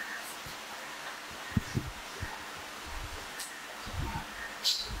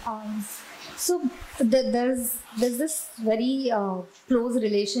 So there's this very close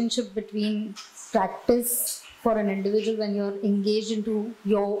relationship between practice for an individual when you're engaged into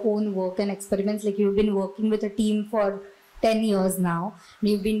your own work and experiments. Like you've been working with a team for 10 years now.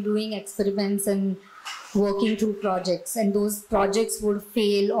 You've been doing experiments and working through projects, and those projects would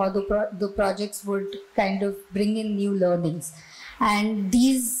fail, or the projects would kind of bring in new learnings. And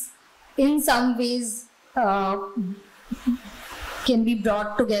these, in some ways, can be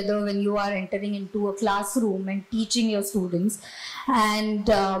brought together when you are entering into a classroom and teaching your students. And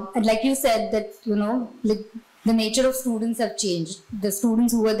like you said, that, you know, like the nature of students have changed. The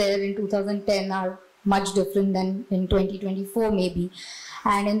students who were there in 2010 are much different than in 2024 maybe.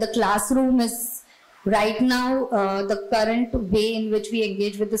 And in the classroom is right now, the current way in which we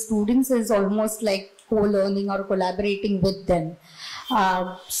engage with the students is almost like co-learning or collaborating with them.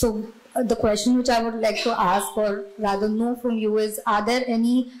 So the question which I would like to ask, or rather know from you, is are there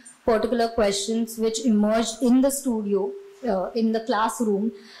any particular questions which emerged in the studio, in the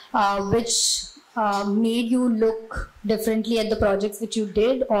classroom, which made you look differently at the projects which you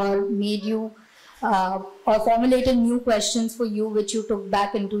did, or made you or formulated new questions for you which you took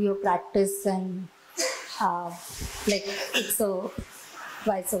back into your practice, and like so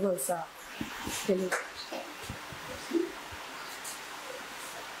vice versa? Really.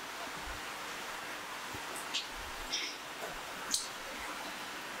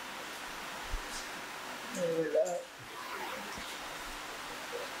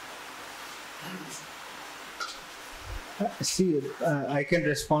 See, I can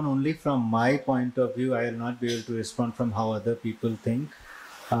respond only from my point of view. I will not be able to respond from how other people think.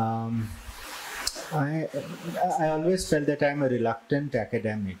 I always felt that I am a reluctant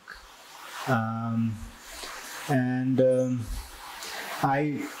academic,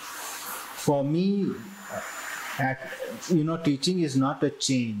 for me, teaching is not a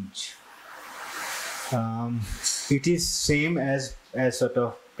change. It is same as sort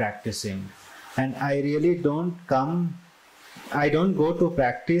of practicing. And I really don't go to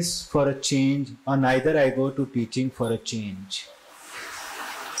practice for a change, or neither I go to teaching for a change.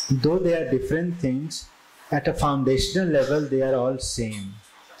 Though they are different things, at a foundational level they are all same.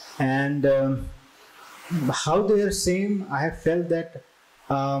 And how they are same, I have felt that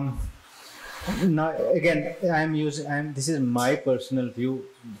now again this is my personal view.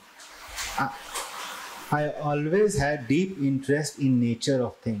 I always had deep interest in nature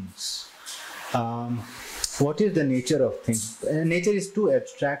of things. What is the nature of things? Nature is too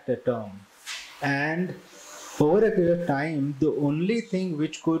abstract a term, and over a period of time, the only thing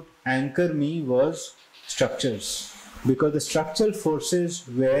which could anchor me was structures, because the structural forces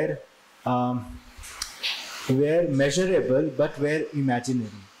were measurable but were imaginary.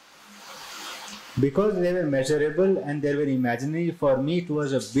 Because they were measurable and they were imaginary, for me it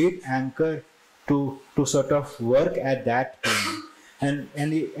was a big anchor to sort of work at that plane. And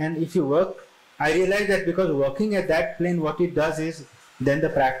if you work, I realized that because working at that plane, what it does is then the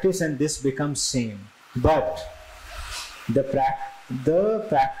practice and this becomes same. But the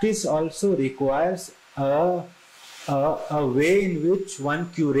practice also requires a way in which one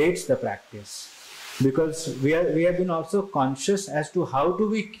curates the practice. Because we have been also conscious as to how do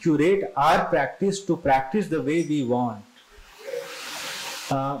we curate our practice to practice the way we want.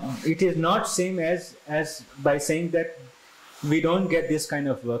 It is not same as by saying that we don't get this kind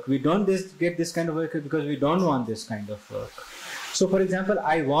of work. We don't get this kind of work because we don't want this kind of work. So for example,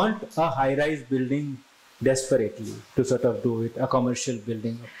 I want a high-rise building desperately to sort of do it, a commercial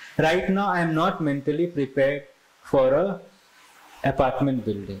building. Right now, I am not mentally prepared for a apartment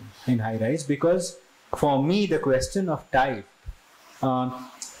building in high-rise, because for me the question of type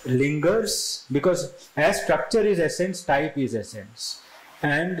lingers, because as structure is essence, type is essence,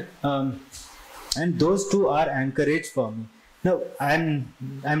 and those two are anchorage for me. Now I'm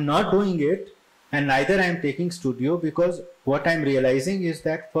not doing it, and neither I am taking studio, because what I'm realizing is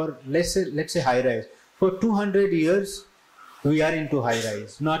that for let's say high-rise, for 200 years we are into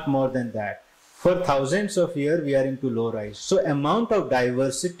high-rise, not more than that. For thousands of years, we are into low-rise. So amount of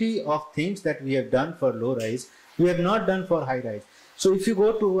diversity of things that we have done for low-rise, we have not done for high-rise. So if you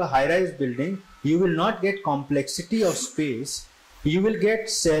go to a high-rise building, you will not get complexity of space. You will get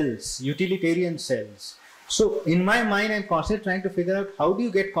cells, utilitarian cells. So in my mind, I'm constantly trying to figure out how do you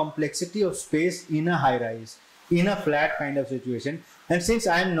get complexity of space in a high-rise, in a flat kind of situation. And since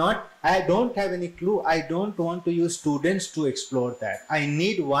I don't have any clue, I don't want to use students to explore that. I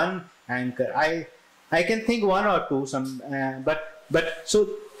need one anchor. I can think one or two, but so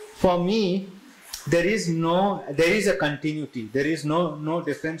for me there is a continuity. There is no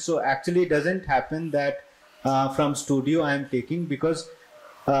difference. So actually, it doesn't happen that from studio I am taking, because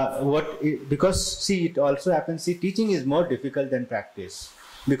see, it also happens. See, teaching is more difficult than practice,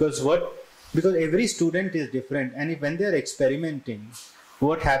 because every student is different, and when they are experimenting,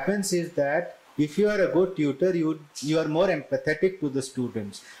 what happens is that if you are a good tutor, you are more empathetic to the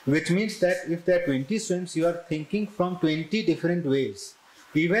students, which means that if there are 20 students, you are thinking from 20 different ways.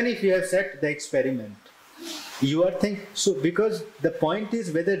 Even if you have set the experiment, you are thinking, so because the point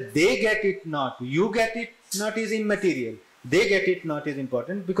is whether they get it not, you get it not is immaterial. They get it not is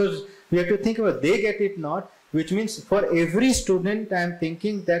important, because we have to think about they get it not, which means for every student I am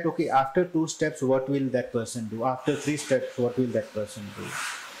thinking that, okay, after 2 steps, what will that person do? After 3 steps, what will that person do?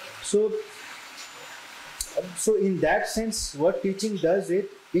 So in that sense, what teaching does, it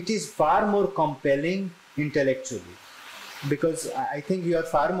is far more compelling intellectually, because I think you are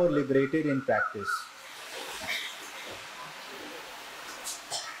far more liberated in practice.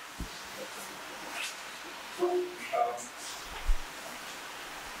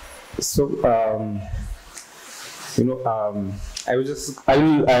 So, I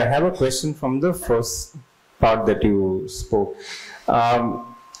have a question from the first part that you spoke.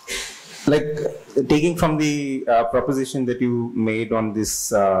 Like taking from the proposition that you made on this,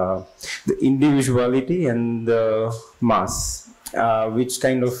 the individuality and the mass, which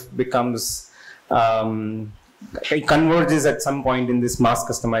kind of becomes, it converges at some point in this mass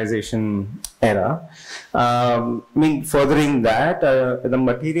customization era. Furthering that, the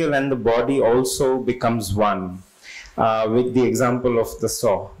material and the body also becomes one, with the example of the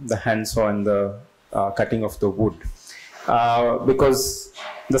saw, the hand saw and the cutting of the wood. Because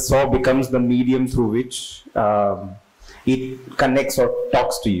the saw becomes the medium through which it connects or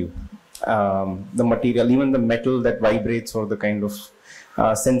talks to you. The material, even the metal that vibrates, or the kind of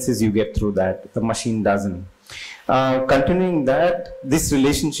senses you get through that, the machine doesn't. Continuing that, this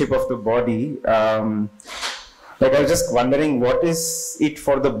relationship of the body, like I was just wondering, what is it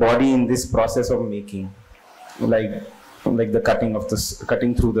for the body in this process of making? Like, like the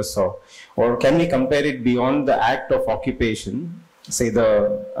cutting through the saw? Or can we compare it beyond the act of occupation, say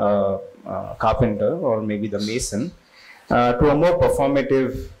the carpenter or maybe the mason, to a more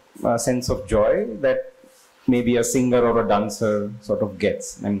performative sense of joy that maybe a singer or a dancer sort of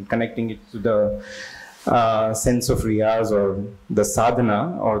gets, and connecting it to the sense of Riyaz or the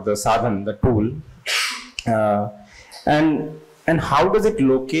sadhana or the sadhan, the tool, and how does it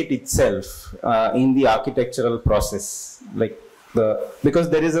locate itself in the architectural process? Because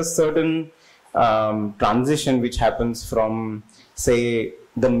there is a certain transition which happens from, say,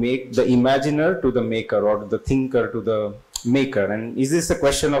 the imaginer to the maker, or the thinker to the maker. And is this a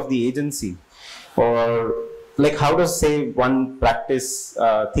question of the agency, or like how does, say, one practice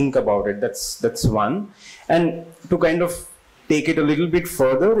think about it? That's one. And to kind of take it a little bit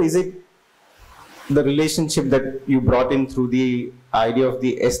further, is it the relationship that you brought in through the idea of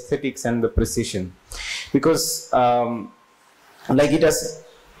the aesthetics and the precision? Because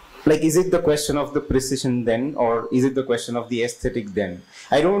is it the question of the precision then, or is it the question of the aesthetic then?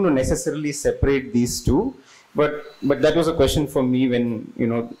 I don't want to necessarily separate these two, but that was a question for me when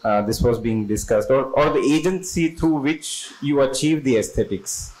this was being discussed, or the agency through which you achieve the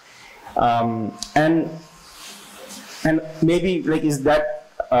aesthetics, and maybe is that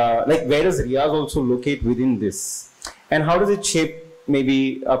where does Riyaz also locate within this, and how does it shape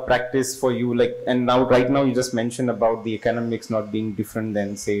maybe a practice for you? And right now you just mentioned about the academics not being different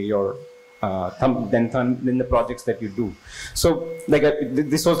than, say, your than the projects that you do. So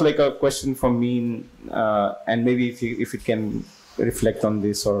this was like a question for me, and maybe if it can reflect on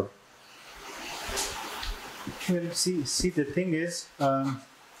this, or well, see the thing is,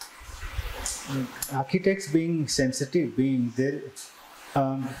 architects being sensitive being there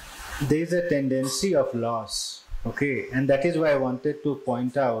is a tendency of loss. Okay, and that is why I wanted to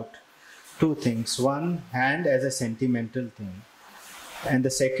point out two things. One, hand as a sentimental thing. And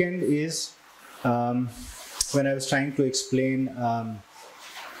the second is, when I was trying to explain, I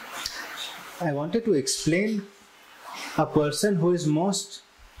wanted to explain a person who is most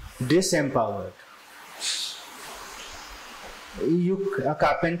disempowered. A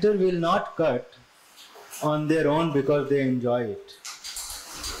carpenter will not cut on their own because they enjoy it.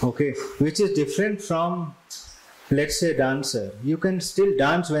 Okay, which is different from, let's say, dancer. You can still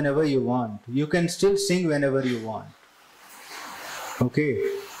dance whenever you want. You can still sing whenever you want. Okay.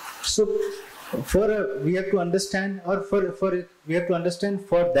 So we have to understand, we have to understand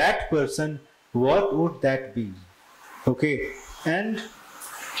for that person, what would that be? Okay. And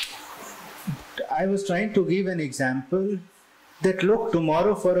I was trying to give an example that, look,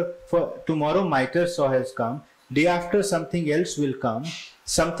 tomorrow miter saw has come. Day after, something else will come.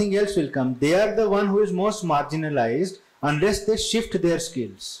 Something else will come. They are the one who is most marginalized unless they shift their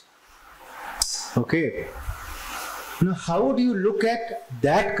skills. Okay. Now, how do you look at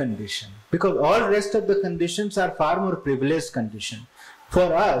that condition? Because all rest of the conditions are far more privileged condition.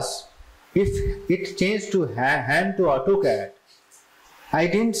 For us, if it changed to hand to AutoCAD, I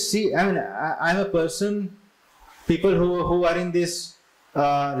didn't see, I'm a person, people who are in this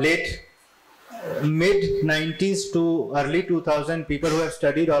mid-90s to early 2000, people who have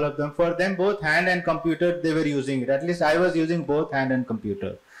studied all of them, for them both hand and computer, they were using it. At least I was using both hand and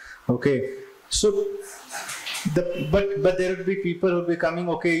computer. Okay. So, but there would be people who would be coming,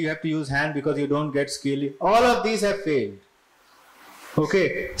 okay, you have to use hand because you don't get skill. All of these have failed.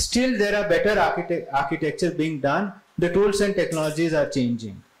 Okay. Still there are better architecture being done. The tools and technologies are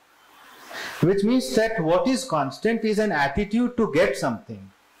changing. Which means that what is constant is an attitude to get something.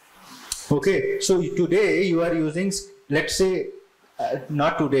 Okay, so today you are using, let's say,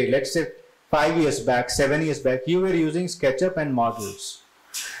 not today, let's say 5 years back, 7 years back, you were using SketchUp and models.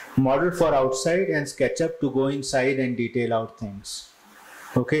 Model for outside and SketchUp to go inside and detail out things.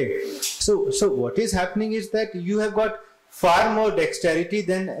 Okay, so what is happening is that you have got far more dexterity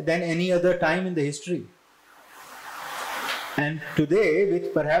than any other time in the history. And today,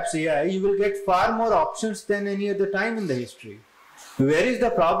 with perhaps AI, you will get far more options than any other time in the history. Where is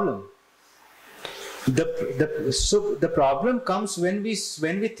the problem? So the problem comes when we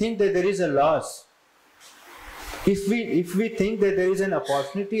think that there is a loss. If we think that there is an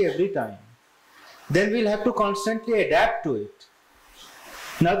opportunity every time, then we'll have to constantly adapt to it.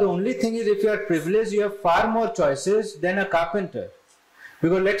 Now the only thing is, if you are privileged, you have far more choices than a carpenter.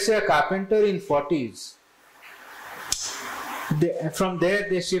 Because let's say a carpenter in 40s, from there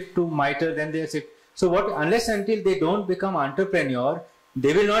they shift to miter, then they shift. So unless until they don't become entrepreneur,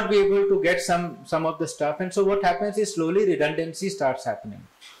 they will not be able to get some of the stuff. And so what happens is slowly redundancy starts happening.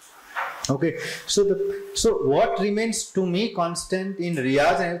 Okay, so what remains to me constant in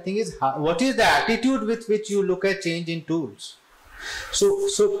Riyaz and everything is what is the attitude with which you look at change in tools.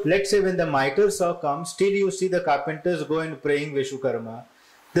 So let's say when the miter saw comes, still you see the carpenters go and praying Vishwakarma.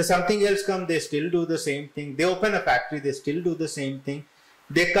 The something else come, they still do the same thing. They open a factory, they still do the same thing.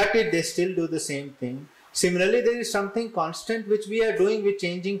 They cut it, they still do the same thing. Similarly, there is something constant which we are doing with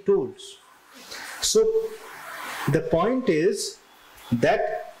changing tools. So the point is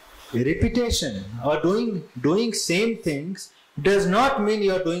that repetition or doing same things does not mean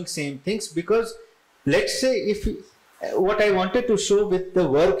you are doing same things, because let's say if what I wanted to show with the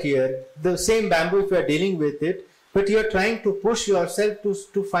work here, the same bamboo, if you are dealing with it, but you are trying to push yourself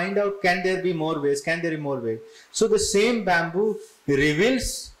to find out, can there be more ways, can there be more ways. So the same bamboo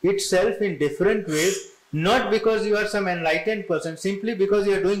reveals itself in different ways, not because you are some enlightened person, simply because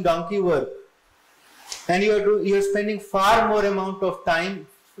you are doing donkey work and you are spending far more amount of time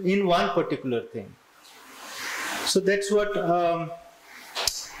in one particular thing. So that's what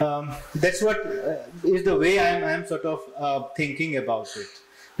is the way I am sort of thinking about it.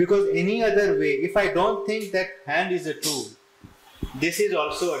 Because any other way, if I don't think that hand is a tool, this is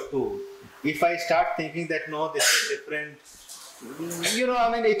also a tool. If I start thinking that no, this is different,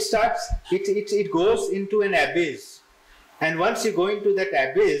 it goes into an abyss. And once you go into that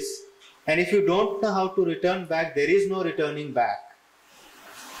abyss, and if you don't know how to return back, there is no returning back.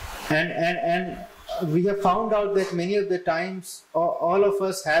 And we have found out that many of the times, all of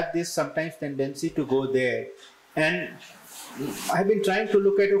us have this sometimes tendency to go there. And I've been trying to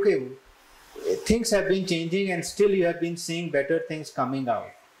look at, okay, things have been changing and still you have been seeing better things coming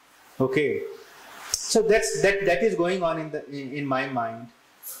out. Okay, so that is going on in my mind.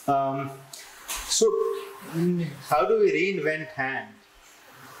 So how do we reinvent hand?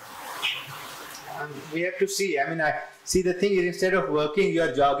 We have to see. I mean, I see the thing is, instead of working, you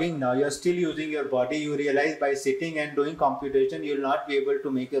are jogging now. You are still using your body. You realize by sitting and doing computation, you will not be able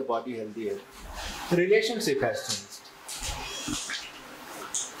to make your body healthier. The relationship has changed.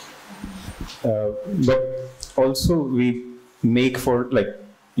 But also we make for like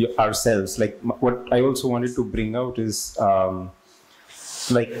ourselves. Like what I also wanted to bring out is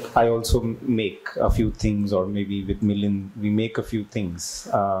like I also make a few things, or maybe with Milind we make a few things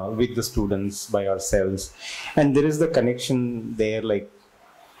with the students by ourselves, and there is the connection there. Like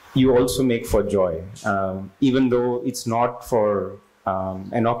you also make for joy, even though it's not for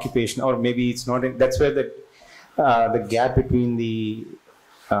an occupation, or maybe it's not. That's where the gap between the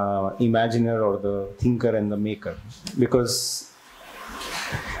imaginer or the thinker and the maker, because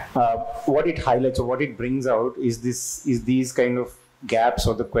what it highlights or what it brings out is these kind of gaps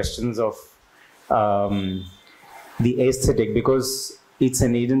or the questions of the aesthetic, because it's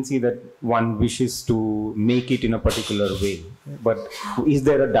an agency that one wishes to make it in a particular way. But is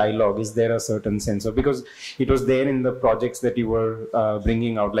there a dialogue? Is there a certain sense of, because it was there in the projects that you were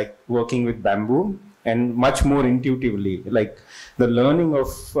bringing out, like working with bamboo, and much more intuitively, like the learning of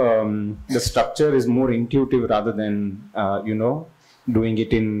the structure is more intuitive rather than doing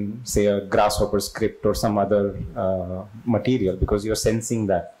it in, say, a grasshopper script or some other material, because you're sensing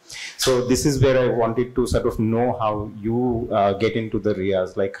that. So this is where I wanted to sort of know how you get into the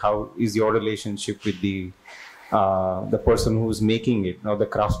Riyaz, like how is your relationship with the person who's making it, or the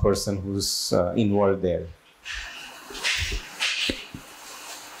craftsperson who's involved there.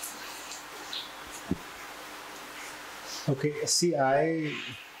 Okay, see, I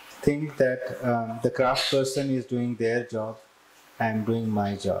think that the craft person is doing their job, I am doing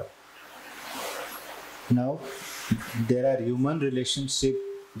my job. Now, there are human relationships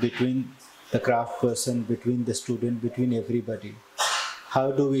between the craft person, between the student, between everybody.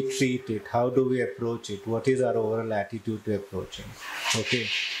 How do we treat it? How do we approach it? What is our overall attitude to approaching? Okay.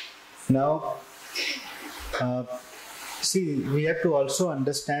 Now, see, we have to also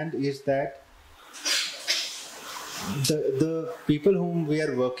understand is that the people whom we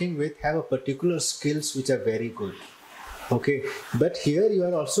are working with have a particular skills which are very good. Okay, but here you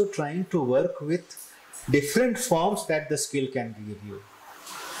are also trying to work with different forms that the skill can give you.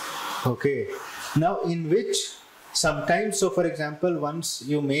 Okay, now in which sometimes, so for example, once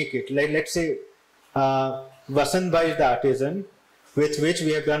you make it, like let's say Vasanbhai is the artisan with which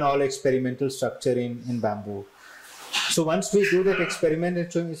we have done all experimental structure in bamboo. So once we do that experiment,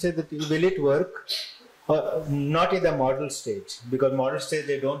 we say that will it work? Not in the model stage, because model stage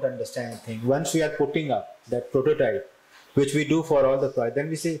they don't understand anything. Once we are putting up that prototype, which we do for all the projects, then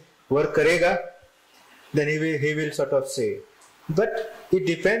we say work karega, then he will sort of say. But it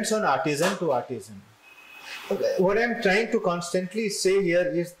depends on artisan to artisan. What I am trying to constantly say here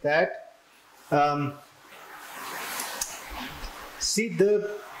is that see,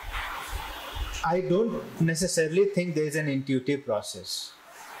 I don't necessarily think there is an intuitive process.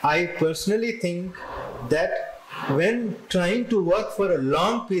 I personally think that when trying to work for a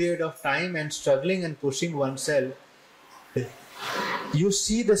long period of time and struggling and pushing oneself, you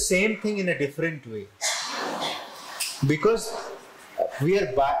see the same thing in a different way. Because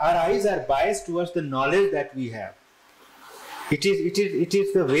our eyes are biased towards the knowledge that we have. It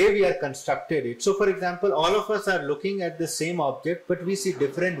is the way we are constructed it. So for example, all of us are looking at the same object, but we see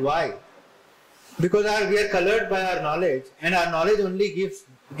different. Why? Because we are colored by our knowledge, and our knowledge only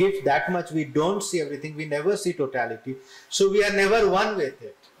gives that much. We don't see everything. We never see totality. So we are never one with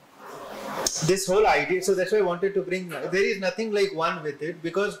it. This whole idea, so that's why I wanted to bring, there is nothing like one with it,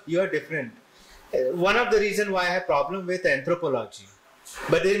 because you are different. One of the reasons why I have problem with anthropology,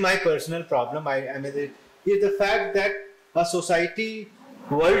 but this is my personal problem, is the fact that a society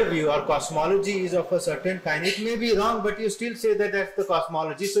worldview or cosmology is of a certain kind. It may be wrong, but you still say that that's the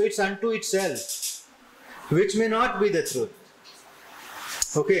cosmology, so it's unto itself, which may not be the truth.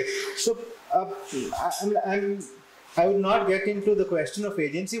 Okay, so I would not get into the question of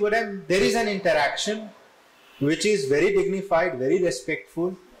agency, but there is an interaction which is very dignified, very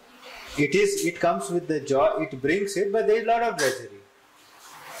respectful. It comes with the joy, it brings it, but there is a lot of drudgery.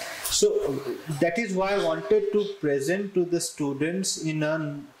 So that is why I wanted to present to the students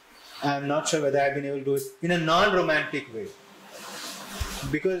I'm not sure whether I've been able to do it, in a non-romantic way.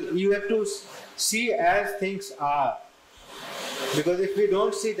 Because you have to see as things are. Because if we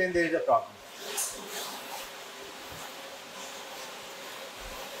don't see, then there is a problem.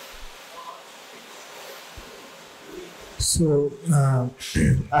 So,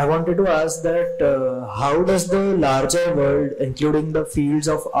 I wanted to ask that how does the larger world, including the fields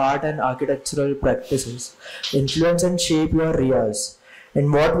of art and architectural practices, influence and shape your Riyaz? In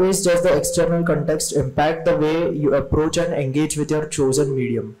what ways does the external context impact the way you approach and engage with your chosen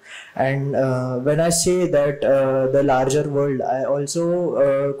medium? And when I say that the larger world, I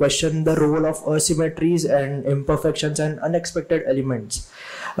also question the role of asymmetries and imperfections and unexpected elements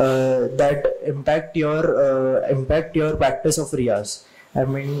that impact your practice of Riyaz. I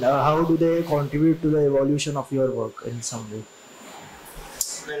mean, how do they contribute to the evolution of your work in some way?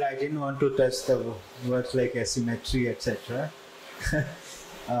 Well, I didn't want to touch the words like asymmetry, etc.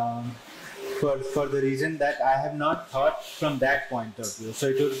 For the reason that I have not thought from that point of view. So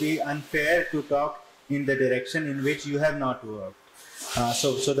it would be unfair to talk in the direction in which you have not worked.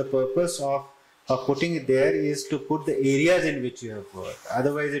 So the purpose of putting it there is to put the areas in which you have worked.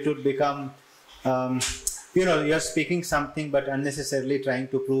 Otherwise it would become, you're speaking something but unnecessarily trying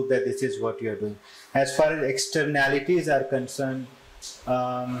to prove that this is what you're doing. As far as externalities are concerned,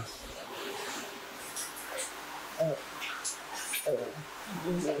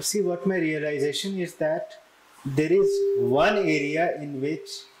 see, what my realization is that there is one area in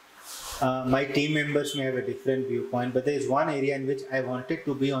which my team members may have a different viewpoint, but there is one area in which I wanted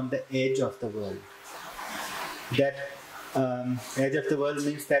to be on the edge of the world. That edge of the world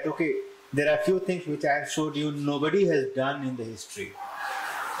means that, okay, there are few things which I have showed you nobody has done in the history.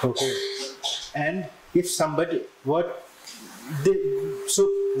 Okay, and if somebody,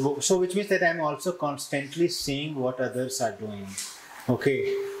 so which means that I am also constantly seeing what others are doing.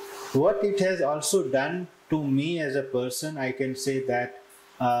 Okay, what it has also done to me as a person, I can say that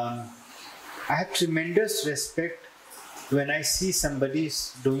I have tremendous respect when I see somebody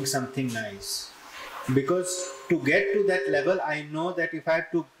doing something nice. Because to get to that level, I know that if I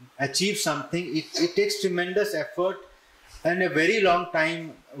have to achieve something, it takes tremendous effort and a very long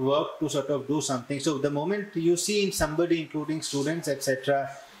time work to sort of do something. So the moment you see in somebody, including students,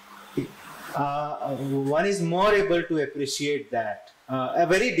 etc., one is more able to appreciate that. A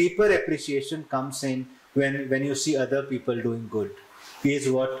very deeper appreciation comes in when you see other people doing good. Is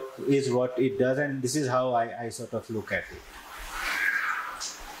what it does, and this is how I sort of look at it.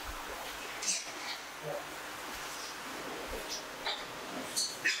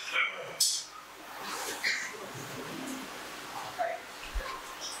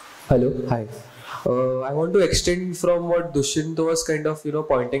 Hello, hi. I want to extend from what Dushyant was kind of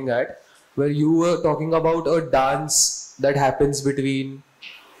pointing at, where you were talking about a dance that happens between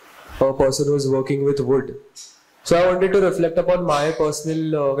a person who is working with wood. So I wanted to reflect upon my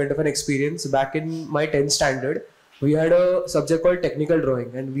personal kind of an experience. Back in my 10th standard, we had a subject called technical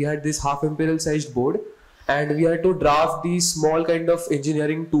drawing, and we had this half imperial sized board, and we had to draft these small kind of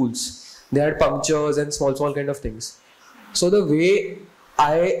engineering tools. They had punctures and small kind of things. So the way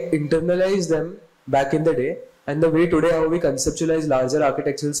I internalized them back in the day and the way today how we conceptualize larger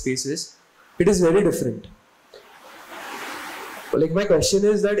architectural spaces, it is very different. Like, my question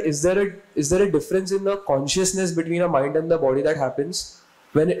is that is there a difference in the consciousness between a mind and the body that happens,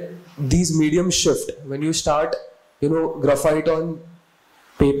 these mediums shift, when you start, graphite on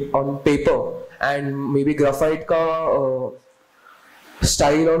paper and maybe graphite ka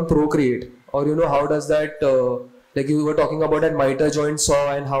style on Procreate, or how does that, like you were talking about that miter joint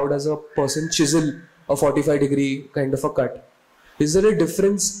saw, and how does a person chisel a 45-degree kind of a cut? Is there a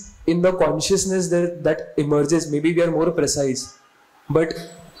difference in the consciousness that emerges? Maybe we are more precise, but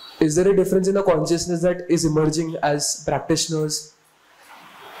is there a difference in the consciousness that is emerging as practitioners,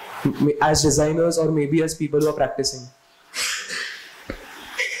 as designers, or maybe as people who are practicing?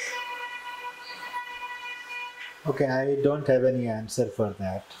 Okay, I don't have any answer for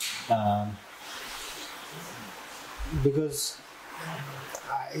that. Because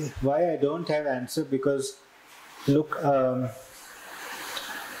why I don't have answer, because look,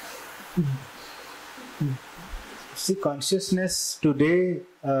 see, consciousness today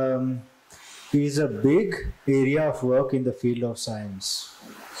is a big area of work in the field of science.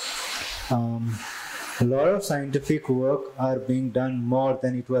 A lot of scientific work are being done more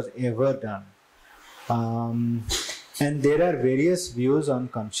than it was ever done. And there are various views on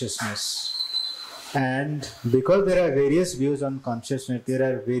consciousness. And because there are various views on consciousness, there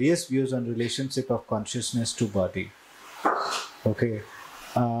are various views on relationship of consciousness to body. Okay.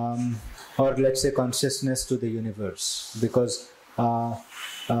 Or let's say consciousness to the universe. Because I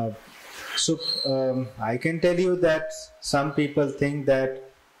can tell you that some people think that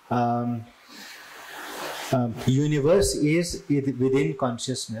universe is within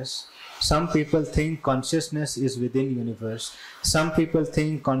consciousness. Some people think consciousness is within universe. Some people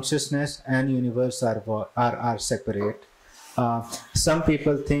think consciousness and universe are separate. Some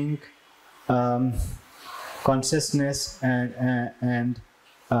people think consciousness and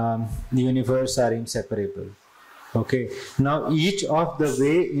the universe are inseparable. Okay. Now, each of the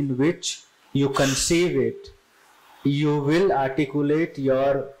way in which you conceive it, you will articulate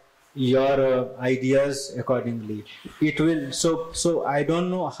your ideas accordingly. It will, so I don't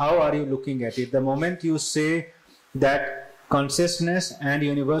know how are you looking at it. The moment you say that consciousness and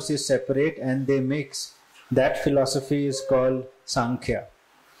universe is separate and they mix, that philosophy is called Sankhya.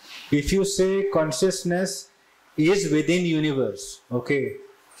 If you say consciousness is within universe, okay,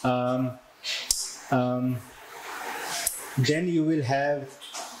 then you will have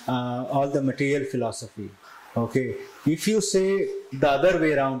all the material philosophy. Okay, if you say the other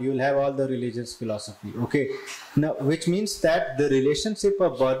way around, you will have all the religious philosophy. Okay, now which means that the relationship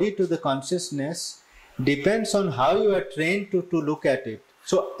of body to the consciousness depends on how you are trained to look at it.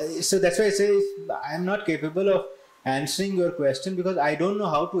 So that's why I say I am not capable of answering your question, because I don't know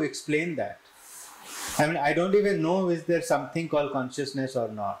how to explain that. I mean, I don't even know is there something called consciousness or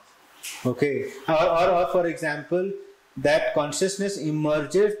not. Okay, or for example, that consciousness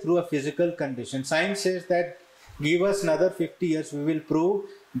emerges through a physical condition. Science says that give us another 50 years, we will prove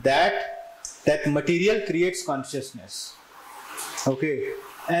that material creates consciousness. Okay,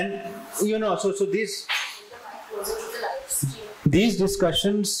 and so these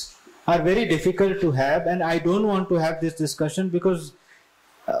discussions are very difficult to have, and I don't want to have this discussion because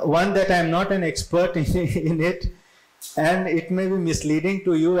one, that I am not an expert in it, and it may be misleading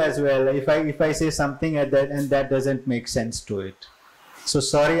to you as well if I say something at that and that doesn't make sense to it. So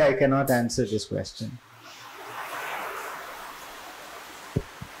sorry, I cannot answer this question.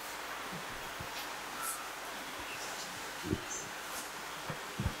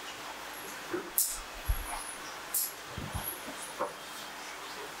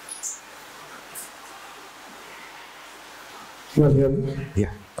 You hear me?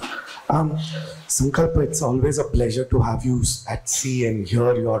 Yeah. Sankalpa, it's always a pleasure to have you at sea and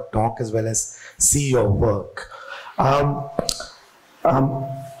hear your talk as well as see your work. I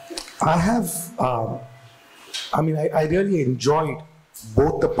really enjoyed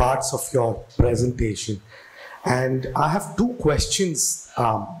both the parts of your presentation, and I have two questions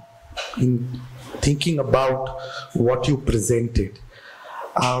in thinking about what you presented.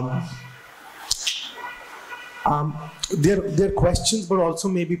 They're questions, but also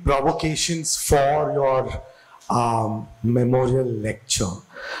maybe provocations for your memorial lecture.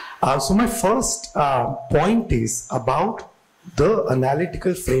 So my first point is about the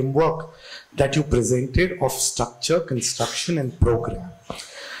analytical framework that you presented of structure, construction, and program,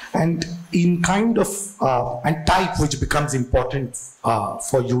 and in kind of and type, which becomes important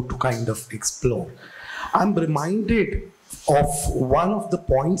for you to kind of explore. I'm reminded of one of the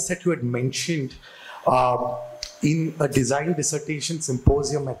points that you had mentioned in a design dissertation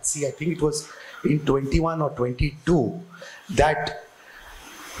symposium at sea, I think it was in 21 or 22, that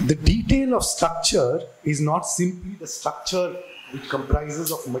the detail of structure is not simply the structure which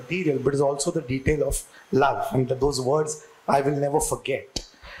comprises of material, but is also the detail of love. And those words I will never forget.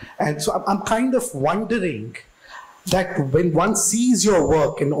 And so I'm kind of wondering that when one sees your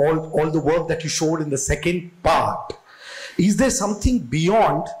work and all the work that you showed in the second part, is there something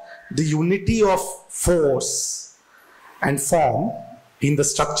beyond the unity of force and form in the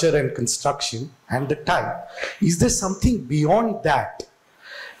structure and construction and the type? Is there something beyond that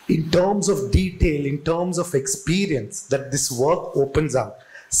in terms of detail, in terms of experience, that this work opens up?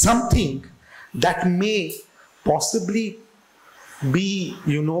 Something that may possibly be,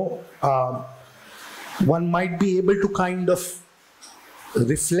 one might be able to kind of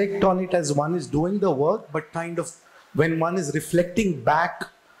reflect on it as one is doing the work, but kind of when one is reflecting back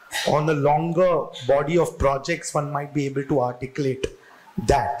on a longer body of projects, one might be able to articulate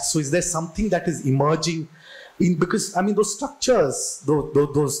that. So is there something that is emerging in, because I mean those structures,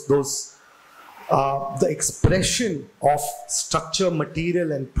 the expression of structure,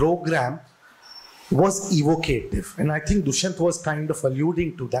 material and program was evocative, and I think Dushyant was kind of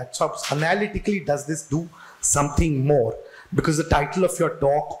alluding to that. So analytically, does this do something more? Because the title of your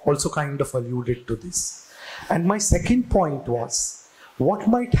talk also kind of alluded to this. And my second point was, what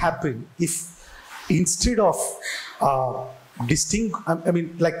might happen if instead of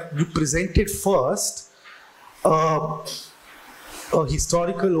like you presented first a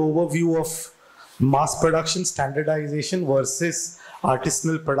historical overview of mass production, standardization versus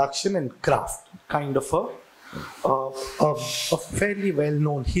artisanal production and craft, kind of a fairly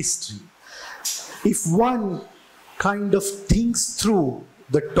well-known history. If one kind of thinks through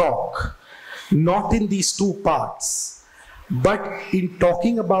the talk, not in these two parts, but in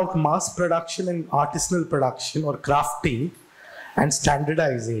talking about mass production and artisanal production or crafting and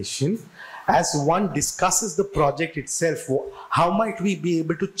standardization, as one discusses the project itself, how might we be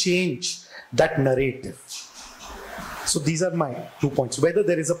able to change that narrative? So these are my 2 points, whether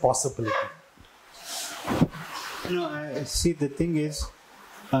there is a possibility. I see, the thing is,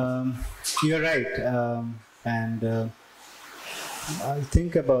 you're right, and I'll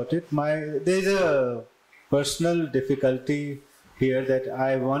think about it. There's a personal difficulty here that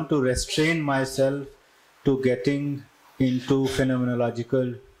I want to restrain myself to getting into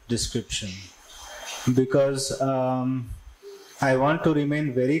phenomenological description, because I want to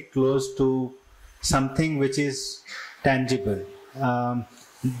remain very close to something which is tangible.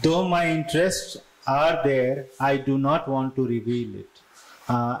 Though my interests are there, I do not want to reveal it.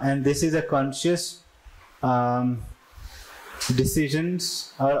 And this is a conscious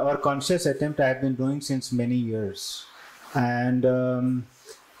decisions or conscious attempt I have been doing since many years. And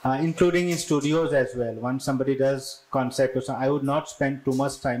including in studios as well. Once somebody does concept or something, I would not spend too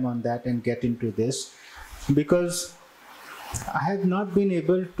much time on that and get into this, because I have not been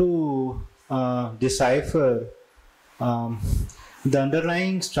able to decipher the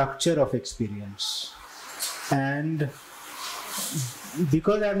underlying structure of experience. And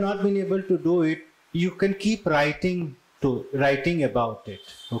because I have not been able to do it, you can keep writing about it.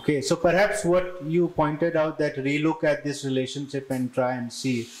 Okay, so perhaps what you pointed out, that relook at this relationship and try and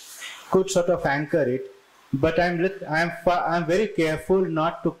see, could sort of anchor it. But I'm very careful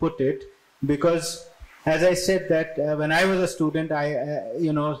not to put it, because as I said that when I was a student,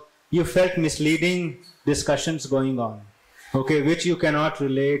 you felt misleading discussions going on, okay, which you cannot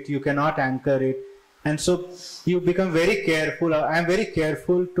relate, you cannot anchor it. And so you become very careful. I'm very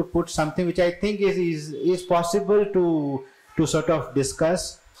careful to put something which I think is possible to sort of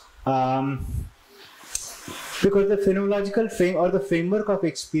discuss, because the phenomenological frame or the framework of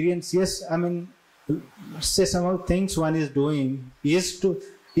experience, yes, I mean, say some of the things one is doing is to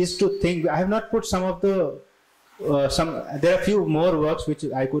think. I have not put some of the there are a few more works which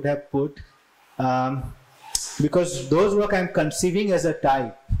I could have put, because those work I'm conceiving as a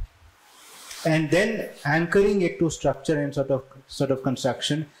type, and then anchoring it to structure and sort of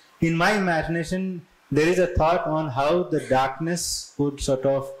construction. In my imagination, there is a thought on how the darkness would sort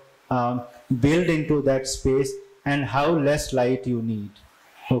of build into that space and how less light you need.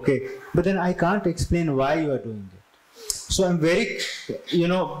 Okay, but then I can't explain why you are doing it. So I'm very,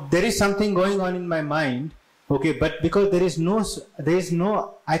 there is something going on in my mind. Okay, but because there is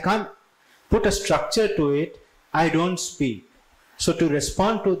no, I can't put a structure to it, I don't speak. So to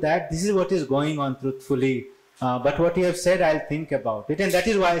respond to that, this is what is going on truthfully. But what you have said, I'll think about it. And that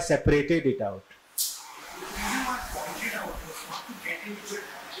is why I separated it out.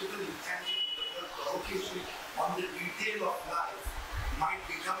 On the detail of life might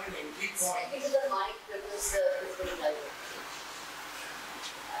become an entry point. Speaking to the mic, because it's very light.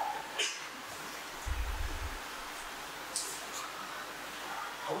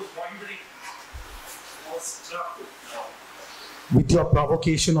 I was wondering, with your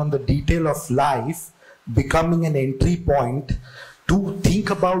provocation on the detail of life becoming an entry point to think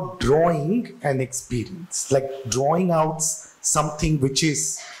about drawing an experience, like drawing out something which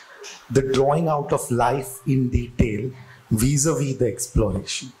is the drawing out of life in detail vis-a-vis the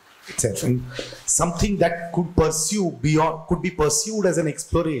exploration itself, and something that could be pursued as an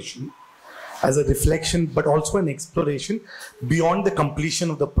exploration, as a reflection, but also an exploration beyond the completion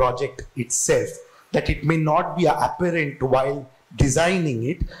of the project itself, that it may not be apparent while designing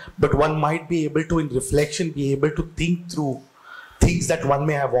it, but one might be able to, in reflection, be able to think through things that one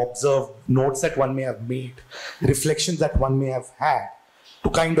may have observed, notes that one may have made, reflections that one may have had, to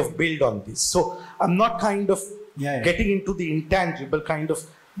kind of build on this. So I'm not kind of getting into the intangible kind of,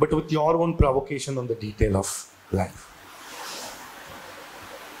 but with your own provocation on the detail of life.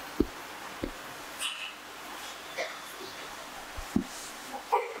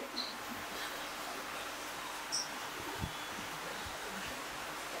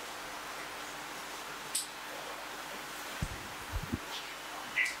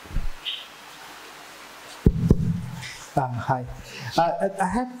 Hi.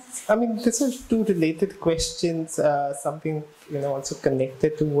 These are two related questions, something, also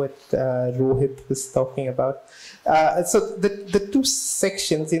connected to what Rohit was talking about. So the two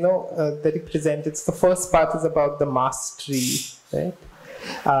sections, that he presented, the first part is about the mastery, right?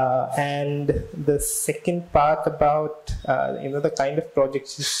 And the second part about, the kind of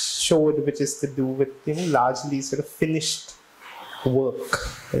projects you showed, which is to do with, largely sort of finished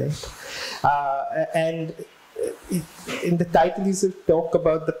work, right? And in the title, you sort of talk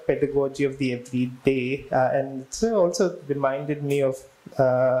about the pedagogy of the everyday, and it also reminded me of,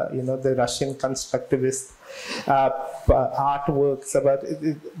 the Russian constructivist artworks about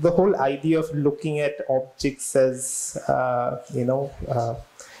the whole idea of looking at objects as,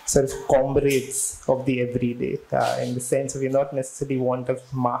 sort of comrades of the everyday, in the sense of, you're not necessarily want of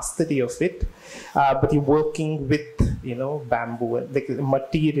mastery of it, but you're working with, bamboo, like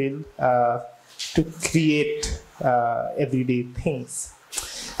material, to create everyday things.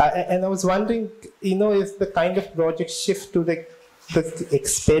 And I was wondering, if the kind of project shift to the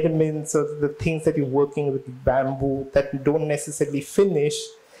experiments or the things that you're working with bamboo that don't necessarily finish,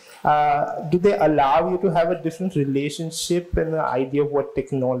 do they allow you to have a different relationship and the idea of what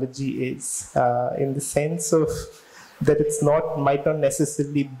technology is, in the sense of that might not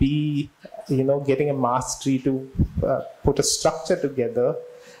necessarily be, getting a mastery to put a structure together,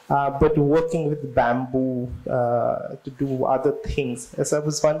 but working with bamboo to do other things. So I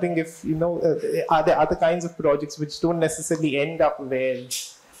was wondering if, are there other kinds of projects which don't necessarily end up where,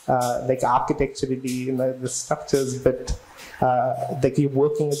 like architecturally, the structures, but like you're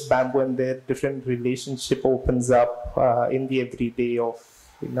working with bamboo and their different relationship opens up in the everyday of,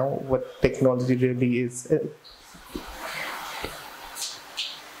 what technology really is.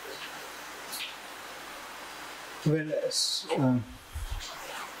 Well,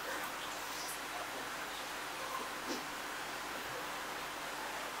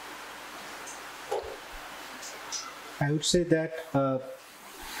 I would say that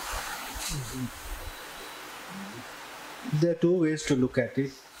there are two ways to look at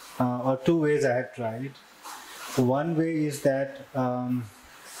it, or two ways I have tried. One way is that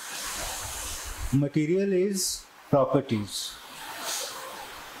material is properties,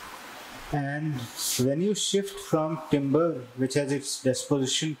 and when you shift from timber, which has its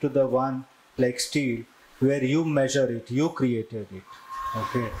disposition, to the one like steel, where you measure it, you created it,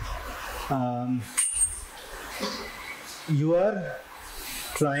 okay, you are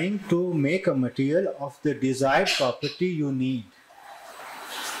trying to make a material of the desired property you need.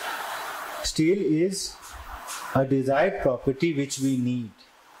 Steel is a desired property which we need.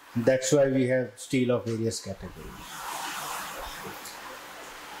 That's why we have steel of various categories.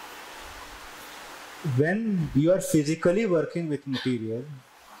 When you are physically working with material,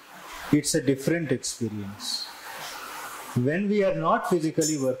 it's a different experience. When we are not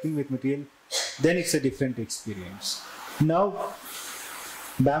physically working with material, then it's a different experience. Now,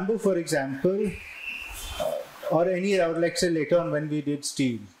 bamboo, for example, or any, I would like to say later on when we did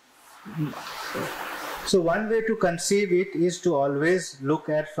steel. So one way to conceive it is to always look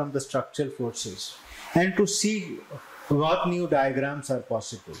at from the structural forces and to see what new diagrams are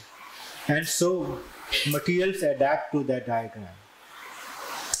possible. And so materials adapt to that diagram,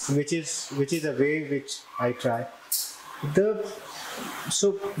 which is a way which I try. But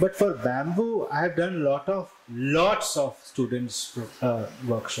for bamboo, I have done lots of students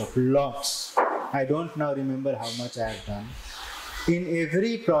workshop, lots. I don't now remember how much I have done. In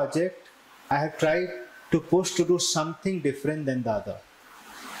every project, I have tried to push to do something different than the other.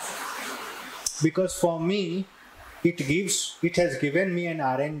 Because for me, it has given me an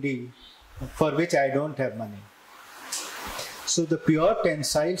R&D for which I don't have money. So the pure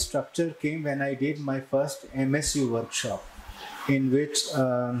tensile structure came when I did my first MSU workshop, in which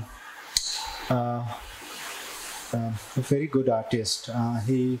a very good artist,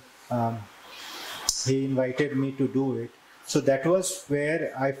 he invited me to do it. So that was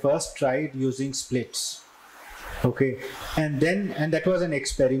where I first tried using splits. Okay, and that was an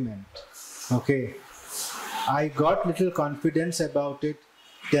experiment. Okay, I got little confidence about it.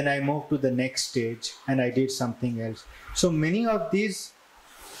 Then I moved to the next stage and I did something else. So many of these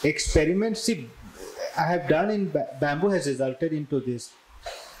experiments I have done in bamboo has resulted into this.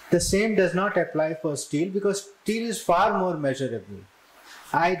 The same does not apply for steel, because steel is far more measurable.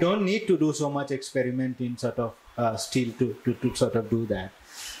 I don't need to do so much experiment in sort of steel to sort of do that.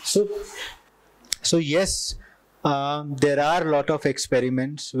 So yes, there are a lot of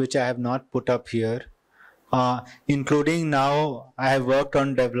experiments which I have not put up here. Including now, I have worked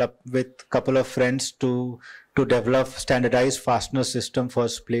on with a couple of friends to develop standardized fastener system for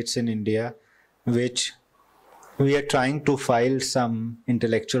splits in India, which we are trying to file some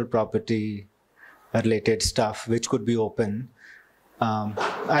intellectual property related stuff, which could be open.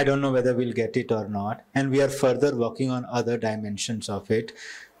 I don't know whether we'll get it or not, and we are further working on other dimensions of it.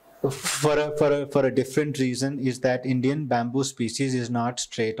 For a different reason is that Indian bamboo species is not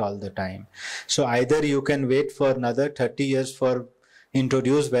straight all the time. So either you can wait for another 30 years for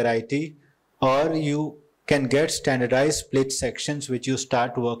introduce variety, or you can get standardized split sections which you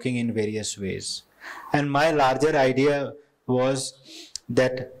start working in various ways. And my larger idea was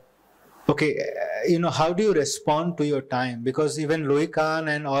that, okay, how do you respond to your time? Because even Louis Kahn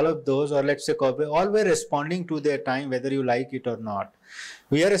and all of those, or let's say Kobe, all were responding to their time, whether you like it or not.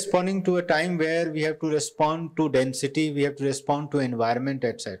 We are responding to a time where we have to respond to density, we have to respond to environment,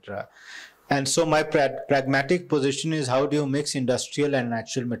 etc. And so my pragmatic position is, how do you mix industrial and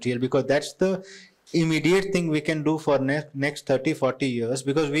natural material? Because that's the immediate thing we can do for next 30, 40 years,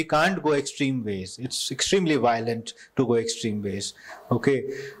 because we can't go extreme ways. It's extremely violent to go extreme ways. Okay,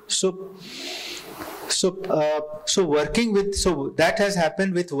 so that has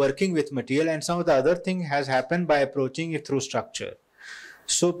happened with working with material, and some of the other thing has happened by approaching it through structure.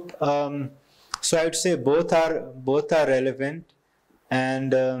 So I would say both are relevant,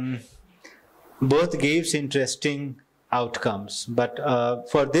 and both gives interesting outcomes. But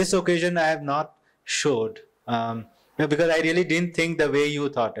for this occasion, I have not showed because I really didn't think the way you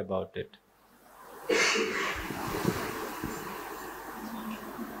thought about it.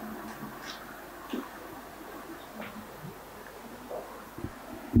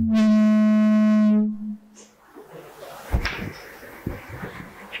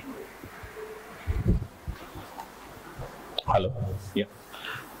 Hello. Yeah.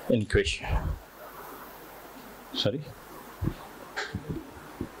 Any question? Sorry.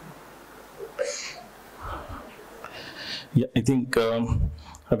 Yeah, I think I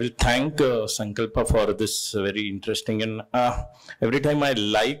will thank Sankalpa for this very interesting, and every time I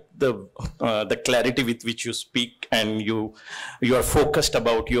like the clarity with which you speak, and you are focused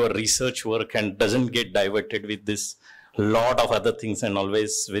about your research work and doesn't get diverted with this lot of other things, and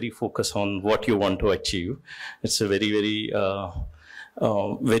always very focused on what you want to achieve. It's a very,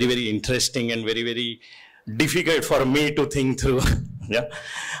 very interesting and very, very difficult for me to think through. Yeah.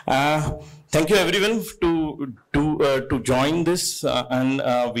 Thank you everyone to join this, and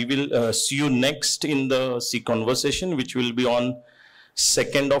we will see you next in the SEACONVERSATION, which will be on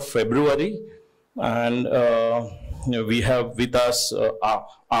 2nd of February, and we have with us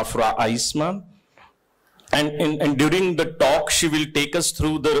Afra Eisma. And during the talk, she will take us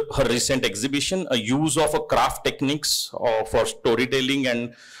through her recent exhibition, a use of craft techniques for storytelling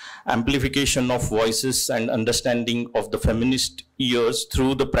and amplification of voices and understanding of the feminist ears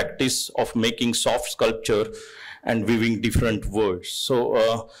through the practice of making soft sculpture and weaving different words.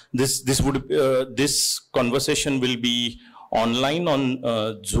 So this conversation will be online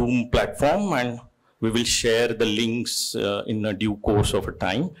on Zoom platform, and we will share the links in a due course of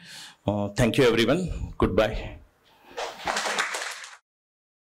time. Thank you everyone. Goodbye.